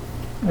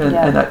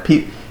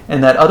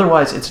 and that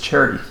otherwise it's a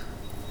charity.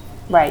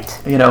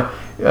 Right. You know,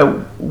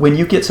 when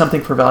you get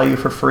something for value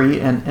for free,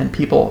 and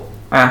people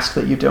ask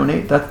that you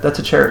donate, that's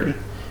a charity,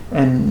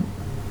 and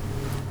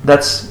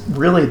that's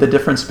really the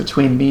difference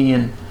between me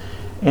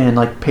and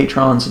like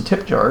patrons and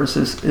tip jars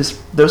is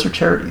those are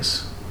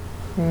charities.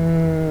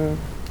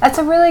 That's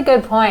a really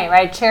good point,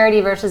 right? Charity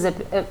versus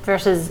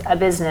a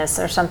business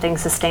or something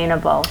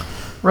sustainable.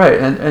 Right,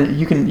 and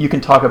you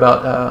can talk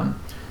about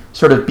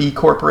sort of B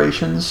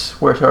corporations,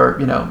 which are,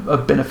 you know, a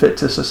benefit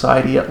to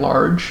society at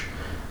large.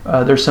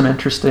 There's some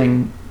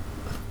interesting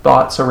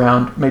thoughts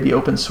around maybe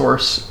open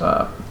source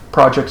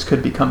projects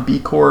could become B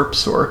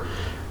Corps, or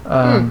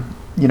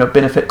you know,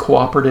 benefit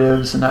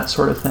cooperatives and that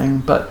sort of thing.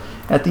 But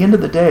at the end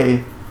of the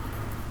day,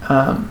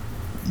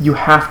 you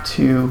have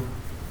to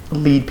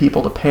lead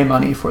people to pay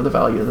money for the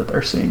value that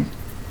they're seeing.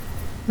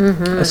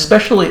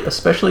 Especially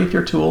if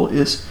your tool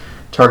is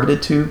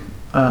targeted to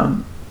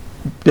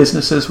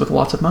businesses with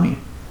lots of money.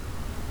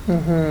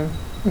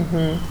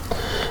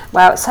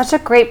 Wow, such a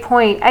great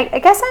point. I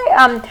guess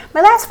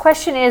my last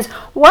question is,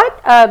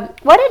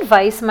 what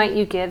advice might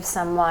you give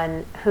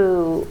someone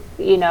who,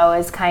 you know,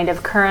 is kind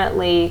of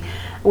currently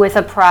with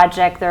a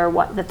project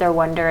that they're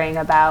wondering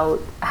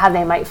about how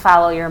they might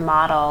follow your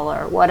model,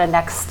 or what a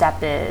next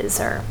step is,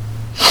 or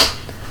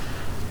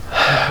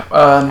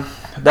I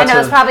know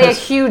it's probably a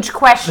huge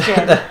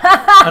question.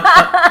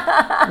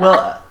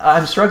 Well,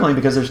 I'm struggling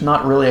because there's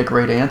not really a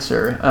great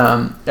answer.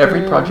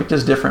 Every project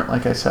is different,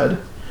 like I said.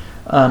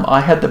 I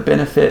had the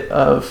benefit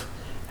of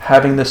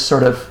having this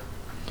sort of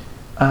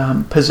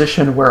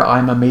position where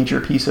I'm a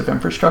major piece of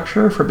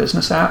infrastructure for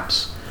business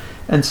apps.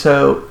 And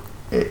so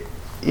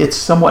it's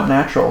somewhat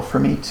natural for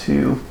me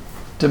to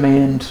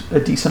demand a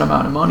decent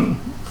amount of money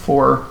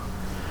for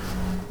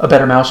a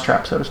better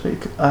mousetrap, so to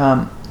speak.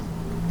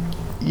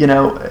 You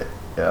know,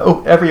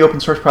 every open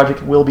source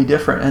project will be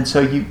different, and so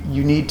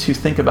you need to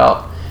think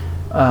about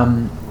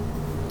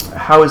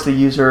how is the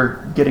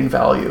user getting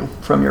value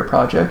from your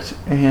project,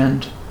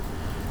 and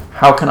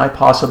how can I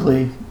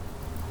possibly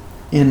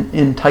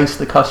entice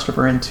the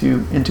customer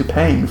into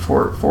paying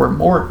for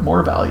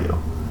more value.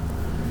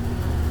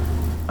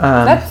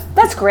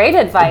 That's great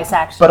advice,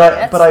 actually.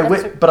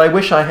 But I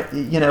wish I,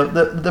 you know,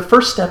 the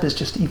first step is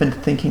just even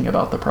thinking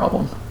about the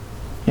problem.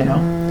 You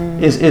know,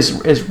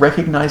 is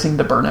recognizing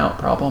the burnout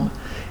problem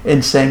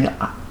and saying,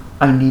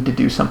 I need to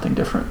do something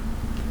different.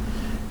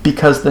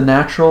 Because the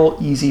natural,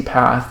 easy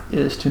path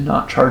is to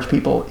not charge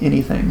people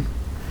anything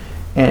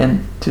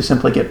and to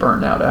simply get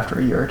burned out after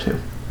a year or two.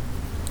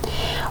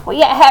 Well,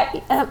 yeah,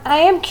 I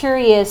am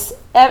curious.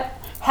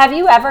 Have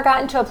you ever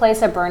gotten to a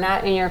place of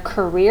burnout in your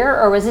career,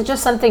 or was it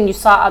just something you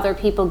saw other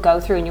people go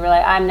through and you were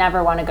like, I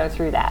never want to go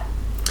through that?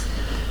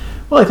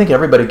 Well, I think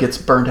everybody gets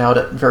burned out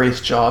at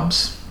various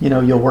jobs. You know,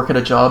 you'll work at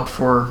a job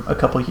for a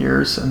couple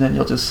years and then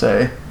you'll just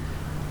say,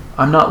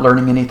 I'm not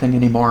learning anything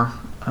anymore.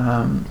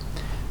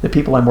 The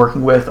people I'm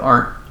working with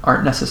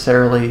aren't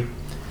necessarily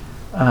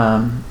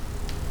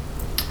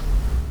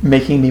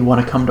making me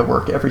want to come to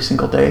work every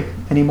single day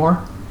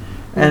anymore.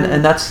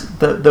 And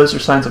those are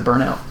signs of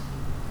burnout.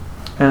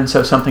 And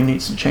so something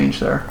needs to change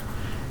there.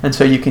 And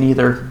so you can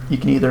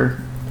either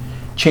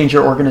change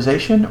your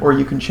organization, or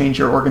you can change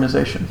your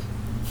organization.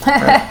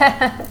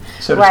 Right?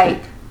 So to speak.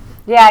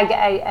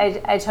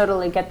 Yeah, I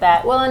totally get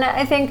that. Well, and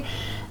I think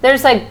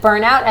there's like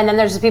burnout, and then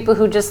there's the people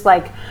who just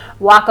like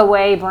walk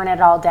away, burn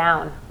it all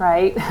down,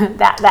 right?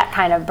 that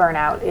kind of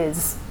burnout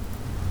is.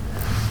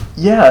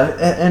 Yeah,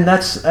 and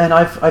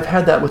I've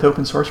had that with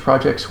open source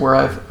projects where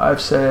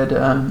I've said,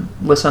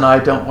 listen, I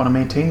don't want to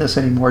maintain this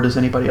anymore. Does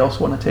anybody else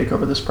want to take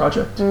over this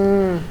project?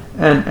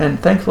 And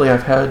thankfully,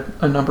 I've had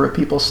a number of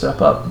people step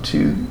up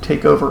to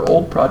take over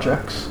old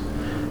projects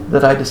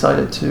that I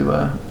decided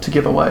to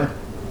give away.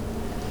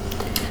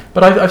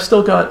 But I've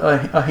still got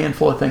a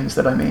handful of things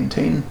that I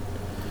maintain.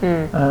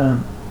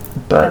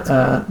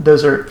 But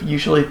those are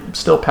usually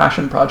still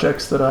passion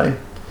projects that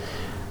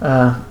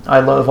I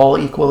love all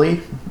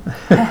equally.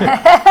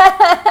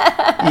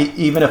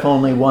 Even if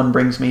only one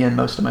brings me in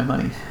most of my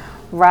money.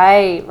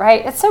 Right.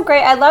 It's so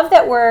great. I love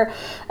that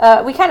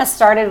we kind of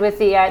started with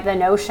the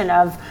notion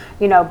of,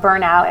 you know,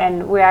 burnout,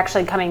 and we're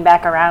actually coming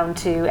back around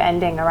to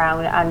ending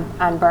around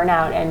on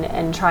burnout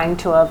and trying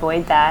to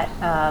avoid that.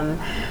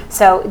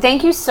 So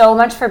thank you so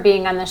much for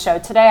being on the show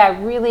today. I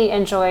really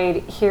enjoyed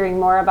hearing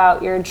more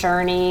about your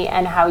journey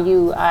and how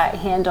you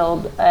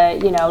handled,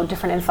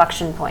 different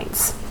inflection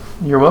points.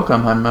 You're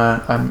welcome.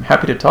 I'm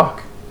happy to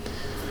talk.